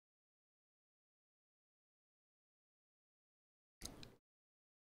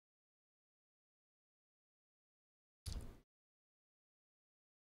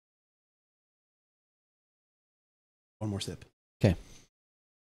 One more sip. Okay.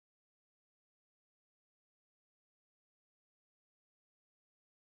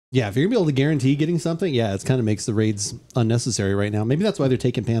 Yeah, if you're gonna be able to guarantee getting something, it kind of makes the raids unnecessary right now. Maybe that's why they're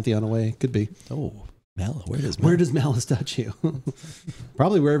taking Pantheon away. Could be. Oh, Malice. Where does Malice touch you?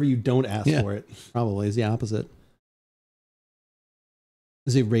 Probably wherever you don't ask for it. Probably is the opposite.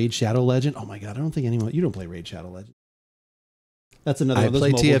 Is it Raid Shadow Legend? Oh my God, I don't think anyone. You don't play Raid Shadow Legend. That's another one of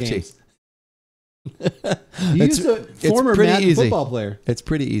those mobile TFT. games. You used to former Madden football player. It's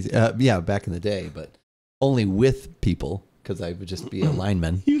pretty easy. Back in the day, but only with people. Because I would just be a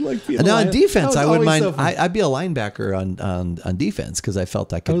lineman. You like being now on defense, I wouldn't mind. I'd be a linebacker on defense because I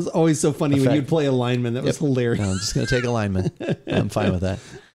felt I could. It was always so funny when you'd play a lineman. That was hilarious. No, I'm just going to take a lineman. I'm fine with that.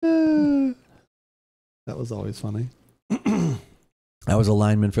 That was always funny. I was a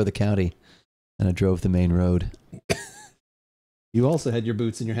lineman for the county, and I drove the main road. You also had your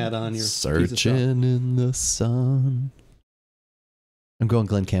boots and your hat on. Your searching in the sun. I'm going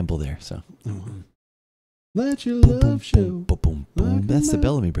Glenn Campbell there. So. Mm-hmm. Let your love show. Boom, boom, boom. That's the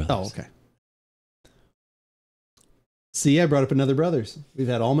Bellamy Brothers. Oh, okay. See, I brought up another brothers. We've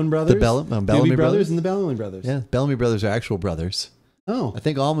had Allman Brothers, the Bellamy brothers, and the Bellamy Brothers. Yeah, Bellamy Brothers are actual brothers. Oh, I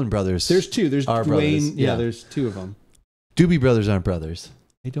think Allman Brothers. There's 2. There's Dwayne. Brothers. Yeah, there's 2 of them. Doobie Brothers aren't brothers.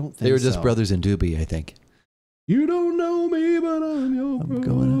 I don't think they were just brothers in Doobie, I think. You don't know me, but I'm your brother.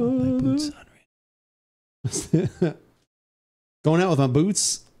 Going out with my boots on. Going out with my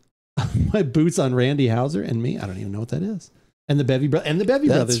boots. My boots on Randy Hauser and me. I don't even know what that is. And the Bevy brothers.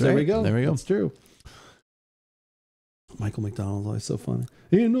 Right. There we go. There we go. That's true. Michael McDonald's always so funny.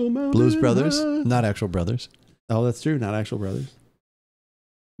 Blues Brothers, not actual brothers. Oh, that's true. Not actual brothers.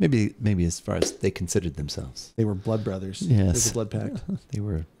 Maybe as far as they considered themselves. They were blood brothers. Yes. They were the blood pact. They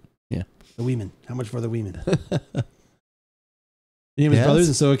were, yeah. The Weeman. How much for the Weeman? Name is brothers,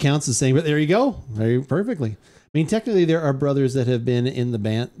 and so it counts the same. But there you go. Very perfectly. I mean, technically, there are brothers that have been in the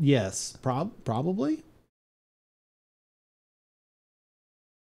band. Yes, probably.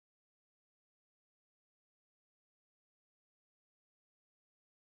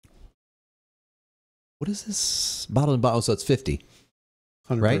 what is this bottle and bottle? So it's 50,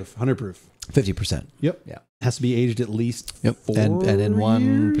 100 right? proof. 100 proof. 50%. Yep. Yeah. Has to be aged at least Yep. 4 And in one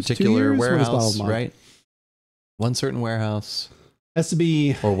years, 2 particular years? What is warehouse, bottled wine? right? One certain warehouse. Has to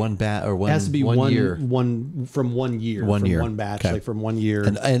be Or one bat or one, has to be one year. one from 1 year. One from year. one batch, Okay. like from 1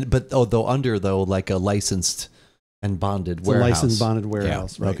 year. But though under like a licensed and bonded It's warehouse. a licensed bonded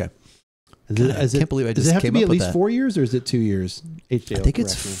warehouse, Yeah. right? Okay. Is I can't believe I does just it have came to be up at with least that. 4 years or is it 2 years? HJO, I think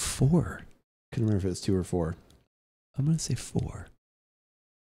it's correct me. 4. Couldn't remember if it's 2 or 4. I'm going to say 4.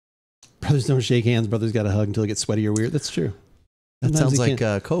 Brothers don't shake hands. Brothers got to hug until it gets sweaty or weird. That's true. That Sometimes sounds you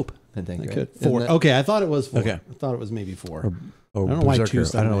like Cope, I think. I Right? could. Isn't 4. that- Okay, I thought it was 4. Okay. I thought it was maybe 4. Or I don't know why Berserker.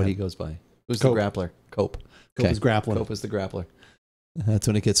 two's I don't know not what bad. he goes by. Who's Cope. the grappler? Cope. Cope is grappling. Cope is the grappler. That's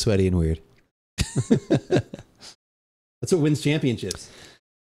when it gets sweaty and weird. That's what wins championships.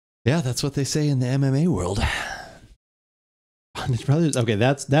 Yeah, that's what they say in the MMA world. Bondage Brothers. Okay,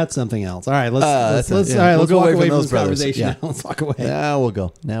 that's something else. All right, let's yeah. all right, We'll let's go walk away away from from those this brothers. conversation. Yeah. Now. Let's walk away. Yeah, we'll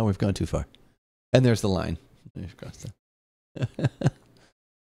go. Now we've gone too far. And there's the line.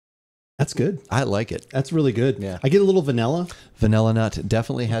 That's good. I like it. That's really good. Yeah. I get a little vanilla. Vanilla nut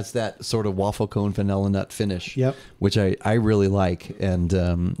definitely has that sort of waffle cone vanilla nut finish. Yep. Which I really like. And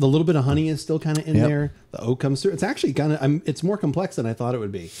The little bit of honey is still kind of in Yep. there. The oak comes through. It's actually kind of. It's more complex than I thought it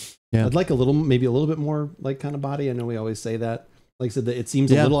would be. Yeah. I'd like maybe a little bit more like kind of body. I know we always say that. Like I said, that it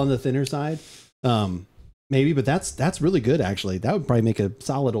seems a Yeah. little on the thinner side. Maybe, but that's really good actually. That would probably make a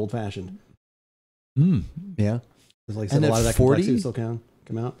solid old fashioned. Yeah. Because like I said, And a at lot of that 40? complexity still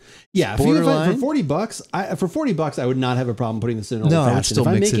come out. Yeah, It's if you, borderline? for $40, I would not have a problem putting this in an old No, I would fashioned. still If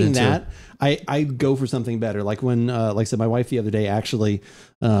I'm mix it making into- that, I'd go for something better. Like when, like I said, my wife the other day actually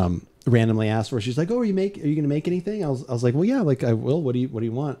randomly asked for. She's like, "Oh, are you going to make anything?" I was like, "Well, yeah, like I will. What do you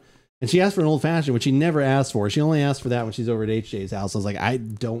want?" And she asked for an old fashioned, which she never asked for. She only asked for that when she's over at HJ's house. I was like, I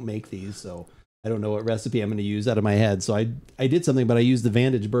don't make these, so I don't know what recipe I'm going to use out of my head. So I did something, but I used the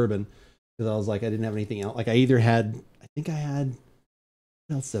Vantage bourbon because I was like, I didn't have anything else. Like I either had, I think I had.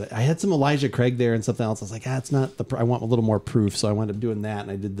 What else did I had some Elijah Craig there and something else. I was like, it's not I want a little more proof. So I wound up doing that. And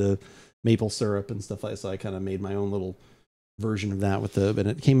I did the maple syrup and stuff like that. So I kind of made my own little version of that and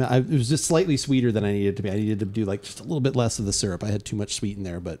it came out, it was just slightly sweeter than I needed to be. I needed to do like just a little bit less of the syrup. I had too much sweet in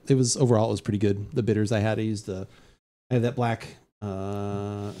there, but overall it was pretty good. The bitters I had, I had that black,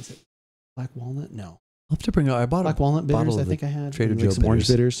 is it black walnut? No. I'll have to bring out. I bought Black a walnut bitters, bottle I of think I had. Trader Like Joe some orange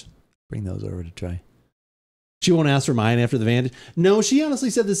bitters. Bring those over to try. She won't ask for mine after the Vantage. No, she honestly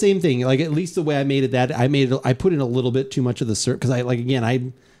said the same thing. Like at least the way I made it, I put in a little bit too much of the syrup because I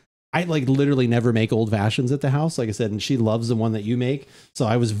like literally never make old fashions at the house, like I said, and she loves the one that you make. So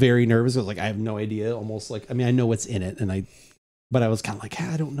I was very nervous. I was like, I have no idea. Almost like, I mean, I know what's in it, but I was kind of like,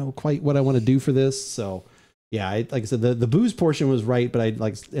 I don't know quite what I want to do for this. So yeah, like I said, the booze portion was right, but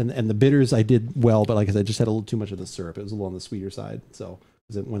and the bitters I did well, but like I said, I just had a little too much of the syrup. It was a little on the sweeter side. So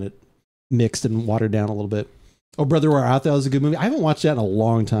when it mixed and watered down a little bit. Oh, Brother, We're Out. That was a good movie. I haven't watched that in a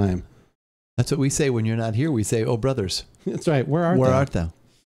long time. That's what we say when you're not here. We say, "Oh, brothers, That's right. Where art thou?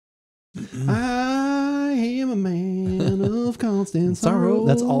 I am a man of constant sorrow.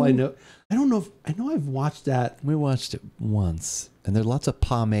 That's all I know. I don't know if I know I've watched that. We watched it once, and there's lots of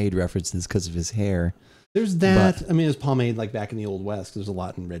pomade references because of his hair. There's that. I mean, it was pomade like back in the Old West. There's a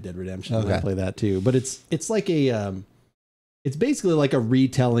lot in Red Dead Redemption. Okay. I play that too. But it's like it's basically like a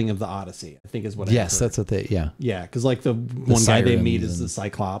retelling of the Odyssey, I think is what I Yes, heard. that's what they. Yeah, Yeah, because like the one guy they meet is sirens the and-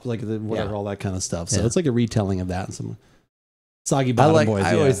 Cyclops, like whatever, Yeah. all that kind of stuff. So Yeah. it's like a retelling of that and some Soggy I Bottom like. Boys.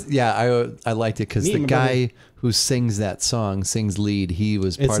 I liked it because Me the and my guy brother- who sings that song, sings lead. He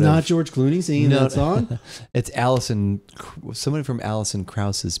was It's part not of. George Clooney singing that song. It's somebody from Alison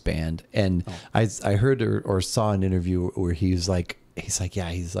Krauss's band, and I heard or saw an interview where he's like,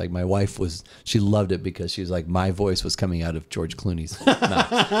 my wife she loved it because she was like, my voice was coming out of George Clooney's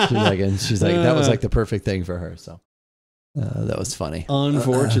mouth. She's like, that was like the perfect thing for her. So that was funny.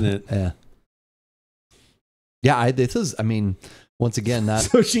 Unfortunate. Yeah, this is. I mean, once again, not.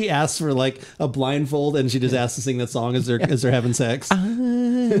 So she asks for like a blindfold, and she just asks to sing that song as they're having sex.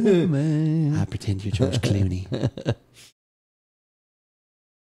 I pretend you're George Clooney.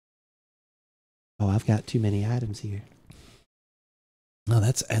 Oh, I've got too many items here. No,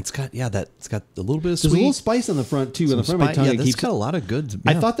 it's got a little bit of There's sweet. a little spice on the front too. On the front of my tongue, yeah, it that's keeps. got a lot of good.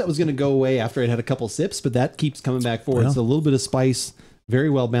 I yeah. thought that was going to go away after I'd had a couple sips, but that keeps coming back forward. Yeah. It's a little bit of spice, very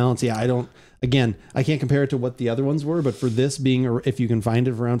well balanced. Yeah, I can't compare it to what the other ones were, but for this being, if you can find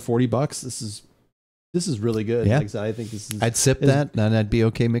it for around $40, this is really good. Yeah. Like I said, I think this is. I'd sip that and I'd be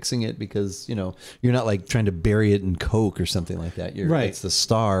okay mixing it because, you're not like trying to bury it in Coke or something like that. Right. It's the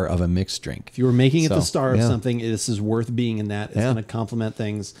star of a mixed drink. If you were making it the So, star of yeah. something, this is worth being in that. It's Yeah. going to complement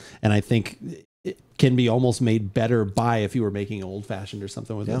things. And I think it can be almost made better by if you were making old fashioned or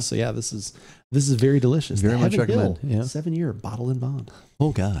something with this. So yeah, this is very delicious. Very much Heaven recommend. Hill, Yeah. 7-year bottle and bond.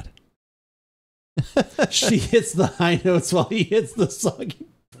 Oh God. She hits the high notes while he hits the soggy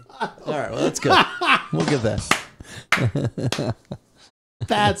bottle. All right, well that's good. We'll give that.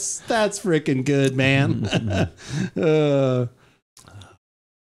 That's freaking good, man.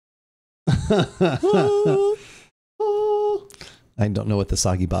 I don't know what the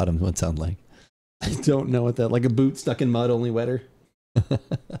soggy bottom would sound like. I don't know what that, like a boot stuck in mud, only wetter.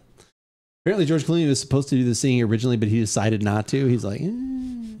 Apparently George Clooney was supposed to do the singing originally, but he decided not to. He's like, Yeah.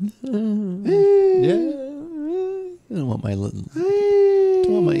 I don't want my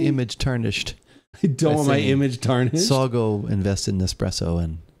image tarnished. I don't want my image tarnished. So I'll go invest in Nespresso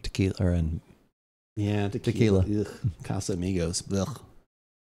and tequila tequila. Ugh. Casamigos. Ugh.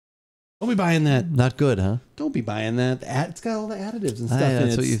 Don't be buying that. Not good, huh? Don't be buying that. It's got all the additives and stuff Yeah, in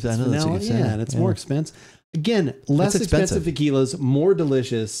that's it. what you- I know that's what you're saying. Yeah, and it's Yeah. more expensive. Again, less That's expensive expensive. tequilas, more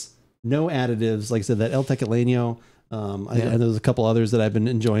delicious, no additives. Like I said, that El Tequileno. And there's a couple others that I've been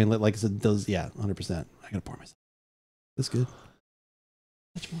enjoying. Like I said, those, 100%. I gotta pour myself. That's good.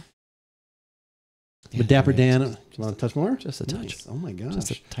 Touch more. But Dapper Dan, you want to touch more? Just a touch. Nice. Oh my gosh.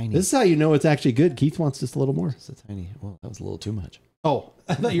 Just a tiny. This is how you know it's actually good. Keith wants just a little more. Just a tiny. Well, that was a little too much. Oh,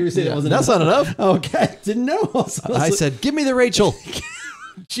 I thought you were saying it wasn't That's not enough. Okay, didn't know. I said, "Give me the Rachel,"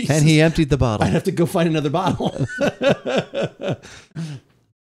 Jesus. and he emptied the bottle. I'd have to go find another bottle.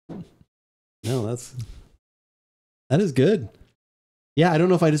 No, that is good. Yeah, I don't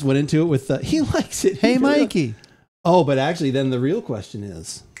know if I just went into it with he likes it. Hey, Mikey. Oh, but actually, then the real question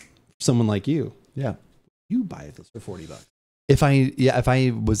is, someone like you, Yeah. you buy this for $40. If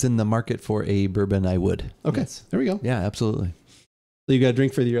I was in the market for a bourbon, I would. Okay, Yes. there we go. Yeah, absolutely. So you got to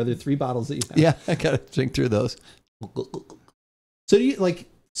drink for your other 3 bottles that you have. Yeah, I gotta drink through those. So do you like?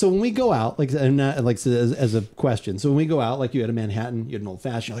 So when we go out, like, and not like so as a question. So when we go out, like you had a Manhattan, you had an old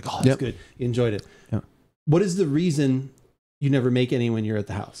fashioned. You're like, oh, that's Yep. good. You enjoyed it. Yep. What is the reason you never make any when you're at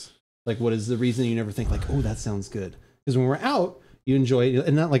the house? Like, what is the reason you never think like, oh, that sounds good? Because when we're out, you enjoy it,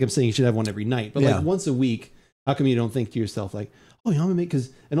 and not like I'm saying you should have one every night, but Yeah. like once a week. How come you don't think to yourself like, oh, you know, I'm gonna make,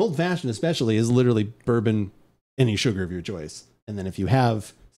 because an old fashioned especially is literally bourbon, any sugar of your choice, and then if you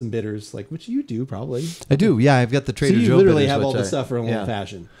have some bitters, like which you do probably. I do. Yeah, I've got the Trader So you Joe literally bitters, have all which the stuff for an yeah. old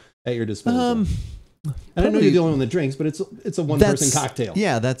fashioned at your disposal. And I know probably- you're the only one that drinks, but it's a one person cocktail.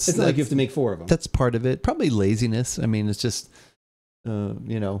 Yeah, It's not like you have to make 4 of them. That's part of it. Probably laziness. I mean, it's just,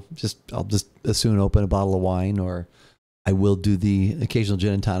 I'll just as soon open a bottle of wine, or I will do the occasional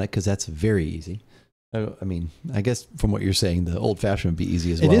gin and tonic because that's very easy. I mean, I guess from what you're saying, the old fashioned would be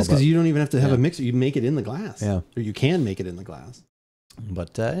easy as well. It is, because but- you don't even have to have yeah. a mixer. You make it in the glass. Yeah. Or you can make it in the glass.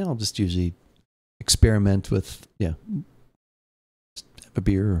 But I'll just usually experiment with, just have a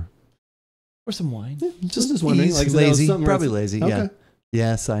beer or some wine. Just wondering, ease, like, so that was lazy, something probably where lazy. it's- Yeah. okay.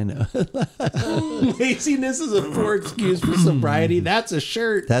 Yes, I know. Laziness is a poor excuse for sobriety. That's a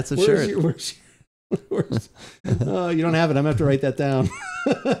shirt. That's a Where's shirt. You don't have it. I'm going to have to write that down.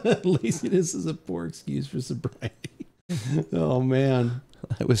 Laziness is a poor excuse for sobriety. Oh, man.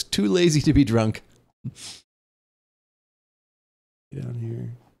 I was too lazy to be drunk. Get down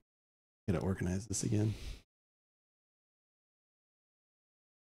here. Got to organize this again.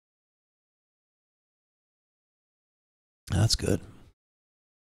 That's good.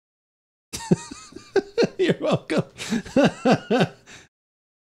 You're welcome.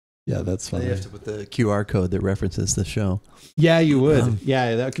 Yeah, that's funny. You have to put the QR code that references the show. Yeah, you would.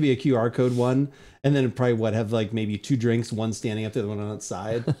 Yeah, that could be a QR code one. And then probably have like maybe 2 drinks, one standing up, the other one on its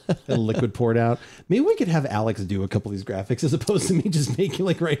side, a liquid poured out. Maybe we could have Alex do a couple of these graphics as opposed to me just making,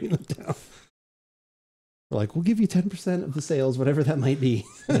 like, writing them down. We're like, we'll give you 10% of the sales, whatever that might be.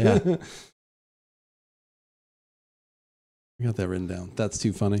 Yeah. I got that written down. That's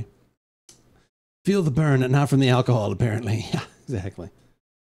too funny. Feel the burn, and not from the alcohol, apparently. Yeah, exactly.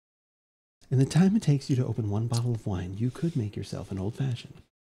 In the time it takes you to open 1 bottle of wine, you could make yourself an old fashioned.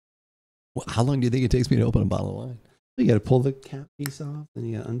 Well, how long do you think it takes me to open a bottle of wine? You got to pull the cap piece off, then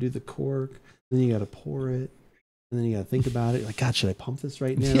you got to undo the cork, then you got to pour it, and then you got to think about it. Like, God, should I pump this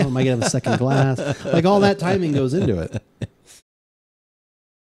right now? Yeah. Am I going to have a second glass? Like, all that timing goes into it.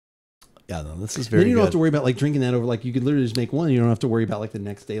 Yeah, no, this is very Then you don't good. have to worry about like drinking that over. Like, you could literally just make one. You don't have to worry about like the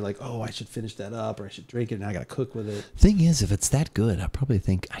next day. Like, oh, I should finish that up, or I should drink it, and I got to cook with it. Thing is, if it's that good, I probably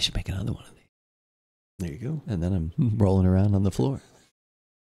think I should make another one of these. There you go. And then I'm rolling around on the floor.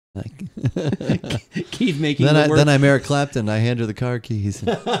 Keith making then I'm Eric Clapton. I hand her the car keys.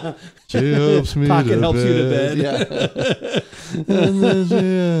 She helps me Pocket to helps bed. you to bed. Yeah. And then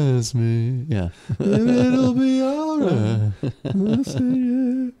she asks me. Yeah. It'll be all right. I say,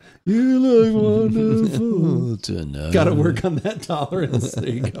 yeah, you look wonderful. Tonight. Got to work on that tolerance. There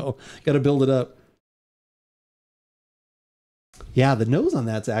you go. Got to build it up. Yeah, the nose on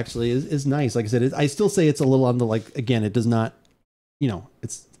that's actually is nice. Like I said, I still say it's a little on the again, it does not,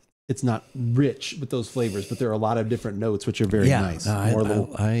 it's not rich with those flavors, but there are a lot of different notes which are very nice. I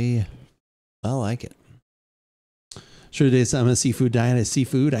like it. Sure, today's I'm on a seafood diet. I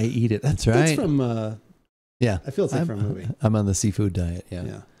seafood, I eat it. That's right. That's from yeah. I feel it's like from a movie. I'm on the seafood diet.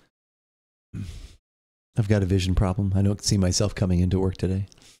 Yeah. I've got a vision problem. I don't see myself coming into work today.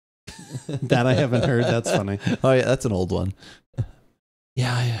 That I haven't heard. That's funny. Oh yeah, that's an old one.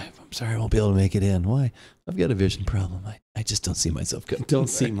 Yeah, I'm sorry I won't be able to make it in. Why? I've got a vision problem. I just don't see myself coming. Don't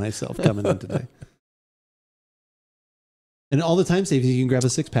see myself coming in today. And all the time savings, you can grab a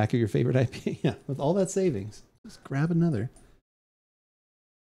 6-pack of your favorite IPA. Yeah, with all that savings, just grab another.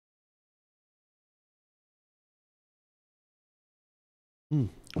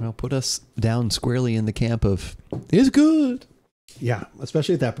 Well, put us down squarely in the camp of it's good. Yeah,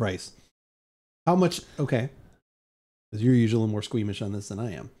 especially at that price. How much? Okay, because you're usually more squeamish on this than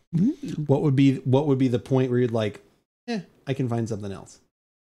I am. Mm-hmm. What would be the point where you'd like, I can find something else?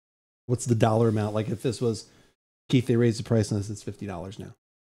 What's the dollar amount? Like if this was Keith, they raised the price on this, it's $50 now.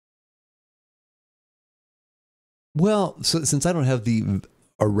 Well, so since I don't have the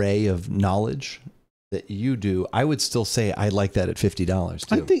array of knowledge that you do, I would still say I like that at $50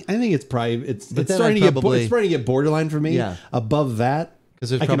 too. I think it's probably it's starting to get borderline for me. Yeah. Above that, because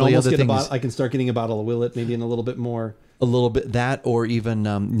there's I can probably almost other get things. I can start getting a bottle of Willet, maybe in a little bit more. A little bit that, or even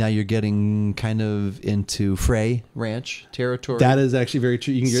now you're getting kind of into Frey Ranch territory. That is actually very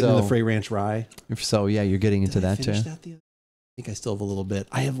true. You can get into the Frey Ranch rye. So yeah, you're getting into that too. I think I still have a little bit.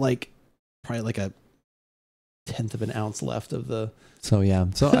 I have probably like a 1/10 of an ounce left of the. So yeah,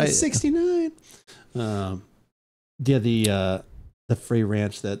 so 69. The Frey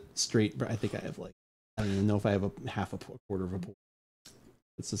Ranch, that straight. I think I have I don't even know if I have a half a quarter of a pour.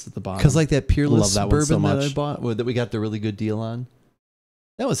 It's just at the bottom. Because like that Peerless that bourbon that I bought, that we got the really good deal on,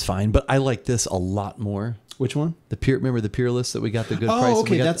 that was fine. But I like this a lot more. Which one? Remember the Peerless that we got the good price? Oh,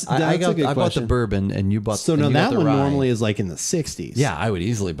 okay. I bought the bourbon and you bought. So no, that one normally is like in the 60s. Yeah, I would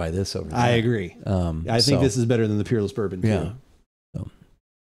easily buy this over there. I agree. I think this is better than the Peerless bourbon too. Yeah.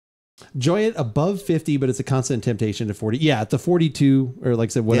 Enjoy it above 50, but it's a constant temptation to 40. Yeah, at the 42 or like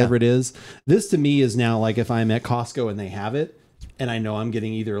I said, whatever it is. This to me is now like if I'm at Costco and they have it, and I know I'm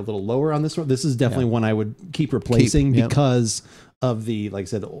getting either a little lower on this one. This is definitely one I would keep replacing because of the, like I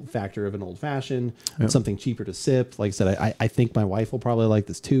said, factor of an old fashioned, something cheaper to sip. Like I said, I think my wife will probably like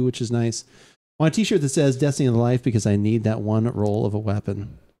this too, which is nice. I want a t-shirt that says Destiny of Life because I need that one roll of a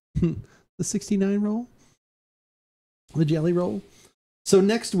weapon. The 69 roll? The jelly roll? So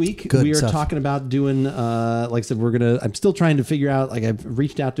next week we are talking about doing, like I said, I'm still trying to figure out, like I've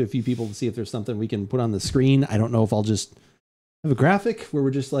reached out to a few people to see if there's something we can put on the screen. I don't know if I'll just have a graphic where we're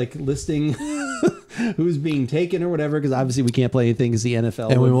just like listing who's being taken or whatever, because obviously we can't play anything because the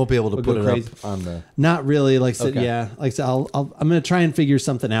NFL and we won't be able to put it up on the. Not really. Like I said, like I said, I'm going to try and figure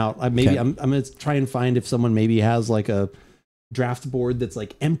something out. I'm going to try and find if someone maybe has like a draft board that's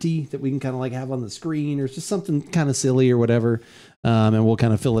like empty that we can kind of like have on the screen, or it's just something kind of silly or whatever. And we'll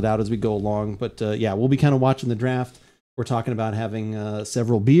kind of fill it out as we go along. But we'll be kind of watching the draft. We're talking about having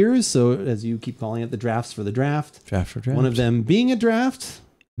several beers. So as you keep calling it, the drafts for the draft. Draft for draft. One of them being a draft.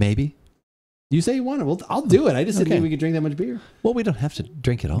 Maybe. You say you want it. Well, I'll do it. I just didn't think we could drink that much beer. Well, we don't have to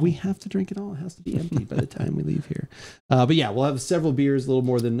drink it all. We have to drink it all. It has to be empty by the time we leave here. But yeah, we'll have several beers, a little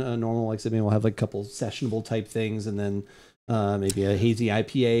more than normal. Like I said, maybe we'll have like a couple sessionable type things, and then maybe a hazy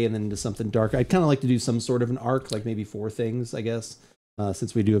IPA, and then into something darker. I'd kind of like to do some sort of an arc, like maybe 4 things, I guess.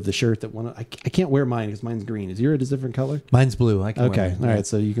 Since we do have the shirt that I can't wear mine because mine's green. Is yours a different color? Mine's blue. I can wear mine. All right.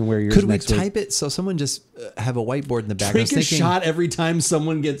 So you can wear yours. Could we next type it so someone just have a whiteboard in the back? Drink a shot every time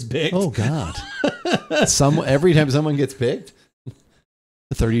someone gets picked. Oh God! Every time someone gets picked.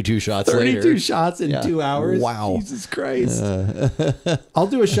 32 shots 32 later. shots in 2 hours. Wow. Jesus Christ. I'll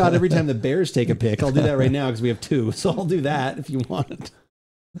do a shot every time the Bears take a pick. I'll do that right now because we have 2. So I'll do that if you want.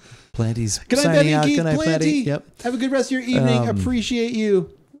 Planty's Good night, signing out. Keith. Good night, Planty. Yep. Have a good rest of your evening. Appreciate you.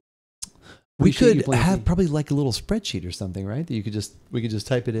 We could have probably like a little spreadsheet or something, right? That we could just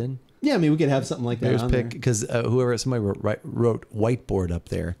type it in. Yeah, I mean, we could have something like that. Bears pick, because somebody wrote whiteboard up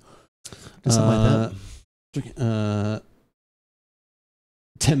there. Something like that.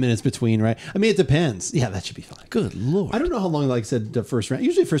 10 minutes between, right? I mean, it depends. Yeah, that should be fine. Good Lord. I don't know how long, like I said, the first round.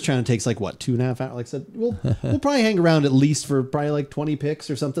 Usually first round takes like, what, 2.5 hours? Like I said, we'll probably hang around at least for probably like 20 picks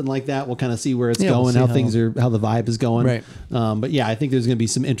or something like that. We'll kind of see where it's going, how things are, how the vibe is going. Right. But yeah, I think there's going to be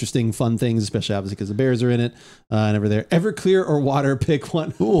some interesting, fun things, especially obviously because the Bears are in it. And over there, Everclear or water, pick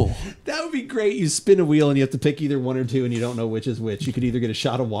one. Ooh. That would be great. You spin a wheel and you have to pick either one or two and you don't know which is which. You could either get a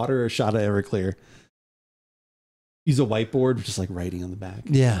shot of water or a shot of Everclear. Use a whiteboard, just like writing on the back.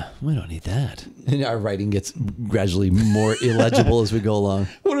 Yeah, we don't need that. And our writing gets gradually more illegible as we go along.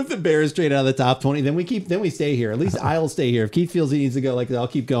 What if the Bears trade out of the top 20? Then we stay here. At least I'll stay here. If Keith feels he needs to go, like I'll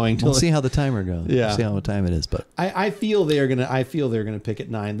keep going. We'll see how the timer goes. Yeah. We'll see how much time it is. But I feel they're gonna pick at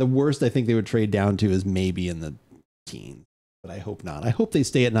 9. The worst I think they would trade down to is maybe in the teens, but I hope not. I hope they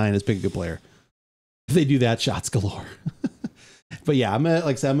stay at 9 as pick a good player. If they do that, shots galore. But yeah, I'm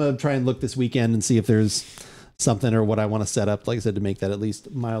gonna try and look this weekend and see if there's something or what I want to set up, like I said, to make that at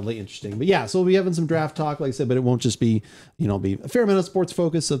least mildly interesting. But yeah, so we'll be having some draft talk, like I said, but it won't just be, be a fair amount of sports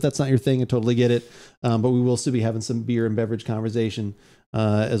focus. So if that's not your thing, I totally get it. But we will still be having some beer and beverage conversation,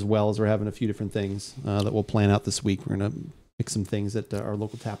 as well as we're having a few different things that we'll plan out this week. We're going to pick some things at our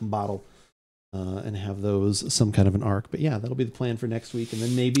local tap and bottle and have those some kind of an arc. But yeah, that'll be the plan for next week. And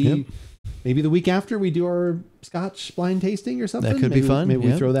then maybe the week after we do our Scotch blind tasting or something. That could be fun. Maybe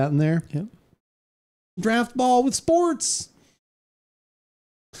we throw that in there. Yep. Draft ball with sports.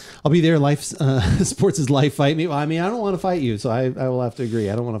 I'll be there. Sports is life. Fight me. Well, I mean, I don't want to fight you, so I will have to agree.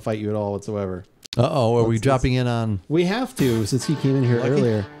 I don't want to fight you at all whatsoever. Are we dropping in on? We have to, since he came in here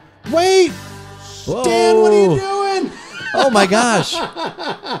earlier. Wait, Whoa. Dan, what are you doing? Oh my gosh,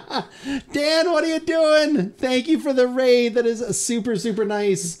 Dan, what are you doing? Thank you for the raid. That is super, super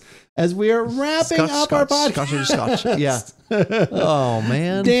nice. As we are wrapping up our podcast. Scotch. Yeah. Oh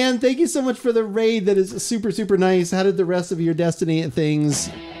man, Dan, thank you so much for the raid. That is super, super nice. How did the rest of your Destiny things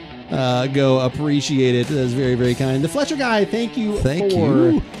go? Appreciate it. That is very, very kind. The Fletcher guy, thank you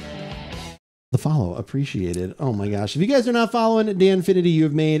for the follow. Appreciated. Oh my gosh. If you guys are not following Danfinity, you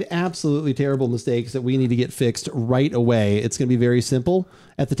have made absolutely terrible mistakes that we need to get fixed right away. It's going to be very simple.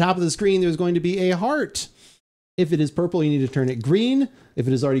 At the top of the screen, there's going to be a heart. If it is purple, you need to turn it green. If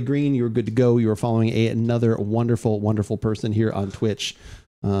it is already green, you're good to go. You are following another wonderful, wonderful person here on Twitch.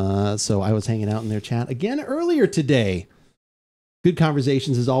 So I was hanging out in their chat again earlier today. Good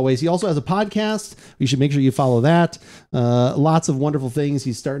conversations as always. He also has a podcast. You should make sure you follow that. Lots of wonderful things.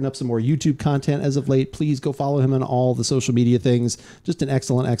 He's starting up some more YouTube content as of late. Please go follow him on all the social media things. Just an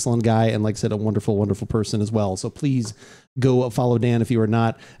excellent, excellent guy. And like I said, a wonderful, wonderful person as well. So please go follow Dan if you are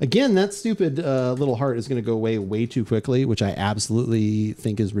not. Again, that stupid little heart is going to go away way too quickly, which I absolutely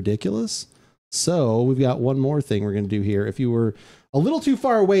think is ridiculous. So we've got one more thing we're going to do here. If you were a little too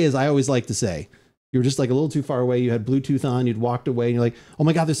far away, as I always like to say, you were just like a little too far away. You had Bluetooth on. You'd walked away and you're like, oh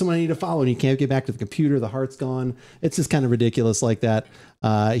my God, there's someone I need to follow. And you can't get back to the computer. The heart's gone. It's just kind of ridiculous like that.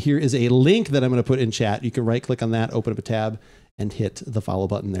 Here is a link that I'm going to put in chat. You can right click on that, open up a tab and hit the follow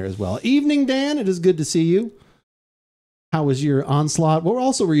button there as well. Evening, Dan. It is good to see you. How was your onslaught? What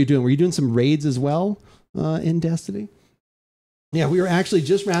else were you doing? Were you doing some raids as well in Destiny? Yeah, we were actually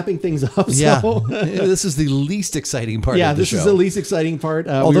just wrapping things up. Yeah, so. This is the least exciting part. Yeah, of the this show. is the least exciting part.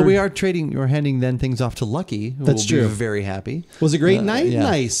 Although we are handing then things off to Lucky, who That's will true. be very happy. Was it a great night? Yeah.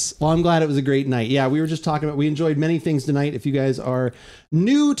 Nice. Well, I'm glad it was a great night. Yeah, we were just talking about, we enjoyed many things tonight. If you guys are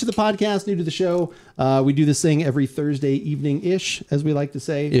new to the podcast, new to the show, we do this thing every Thursday evening-ish, as we like to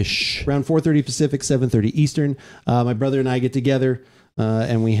say. Ish. Around 4:30 Pacific, 7:30 Eastern. My brother and I get together.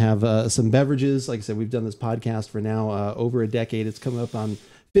 And we have some beverages. Like I said, we've done this podcast for now over a decade. It's come up on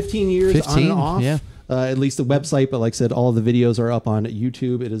 15 years on and off. Yeah. At least the website, but like I said, all of the videos are up on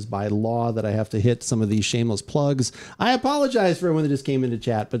YouTube. It is by law that I have to hit some of these shameless plugs. I apologize for everyone that just came into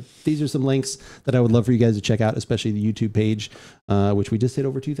chat, but these are some links that I would love for you guys to check out, especially the YouTube page, which we just hit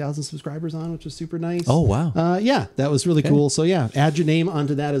over 2,000 subscribers on, which was super nice. Oh, wow. Yeah, that was really cool. So yeah, add your name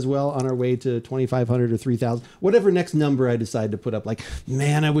onto that as well on our way to 2,500 or 3,000, whatever next number I decide to put up. Like,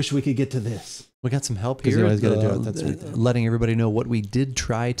 man, I wish we could get to this. We got some help 'Cause here. you always gotta do it. That's right. Letting everybody know what we did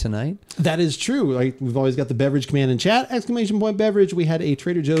try tonight. That is true. Like, we've always got the beverage command in chat, ! Beverage. We had a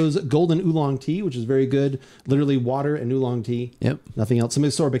Trader Joe's golden oolong tea, which is very good. Literally water and oolong tea. Yep. Nothing else. Some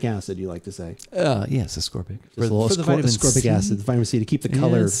ascorbic acid, you like to say. Yes, ascorbic. For the vitamin ascorbic acid, the vitamin C, to keep the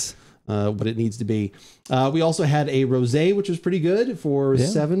color what it needs to be. We also had a rosé, which was pretty good for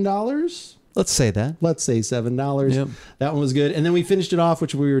 $7. Let's say that. Let's say $7. Yep. That one was good. And then we finished it off,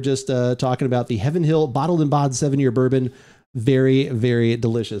 which we were just talking about, the Heaven Hill Bottled and Bod 7-year bourbon. Very, very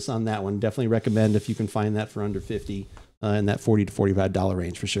delicious on that one. Definitely recommend if you can find that for under 50 in that $40 to $45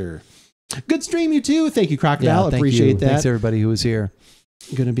 range for sure. Good stream, you too. Thank you, Crocodile. Yeah, Appreciate that. Thanks everybody who was here.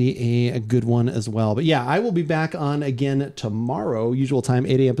 going to be a good one as well. But yeah, I will be back on again tomorrow, usual time,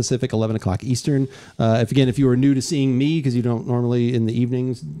 8 a.m. Pacific, 11 o'clock Eastern. If you are new to seeing me, because you don't normally in the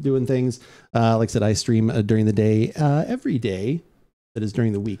evenings doing things, like I said, I stream during the day, every day. That is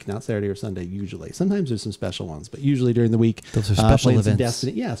during the week, not Saturday or Sunday, usually. Sometimes there's some special ones, but usually during the week. Those are special events.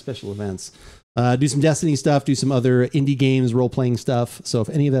 Destiny, yeah, special events. Do some Destiny stuff, do some other indie games, role-playing stuff. So if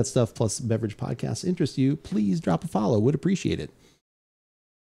any of that stuff plus beverage podcasts interest you, please drop a follow. Would appreciate it.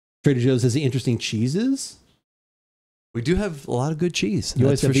 Trader Joe's has the interesting cheeses. We do have a lot of good cheese. You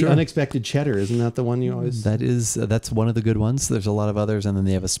always have the unexpected cheddar. Isn't that the one you always... That's one of the good ones. There's a lot of others, and then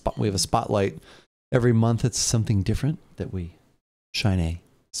we have a spotlight. Every month it's something different that we shine a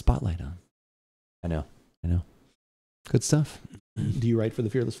spotlight on. I know. Good stuff. Do you write for the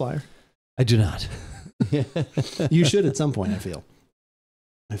Fearless Flyer? I do not. You should at some point, I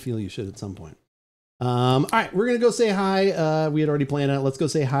feel you should at some point. All right, we're going to go say hi. We had already planned it. Let's go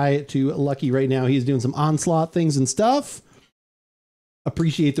say hi to Lucky right now. He's doing some onslaught things and stuff.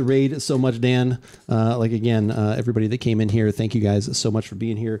 Appreciate the raid so much, Dan. Everybody that came in here, thank you guys so much for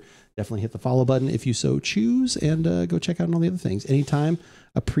being here. Definitely hit the follow button if you so choose, and go check out all the other things. Anytime.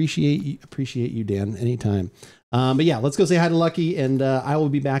 Appreciate you, Dan. Anytime. But yeah, let's go say hi to Lucky, and I will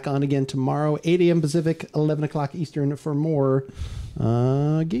be back on again tomorrow, 8 a.m. Pacific, 11 o'clock Eastern for more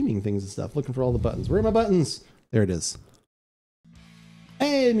gaming things and stuff. Looking for all the buttons. Where are my buttons? There it is.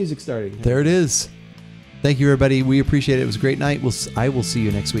 Hey, music's starting. There it is. Thank you, everybody. We appreciate it. It was a great night. I will see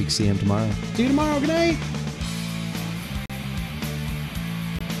you next week. See him tomorrow. See you tomorrow. Good night.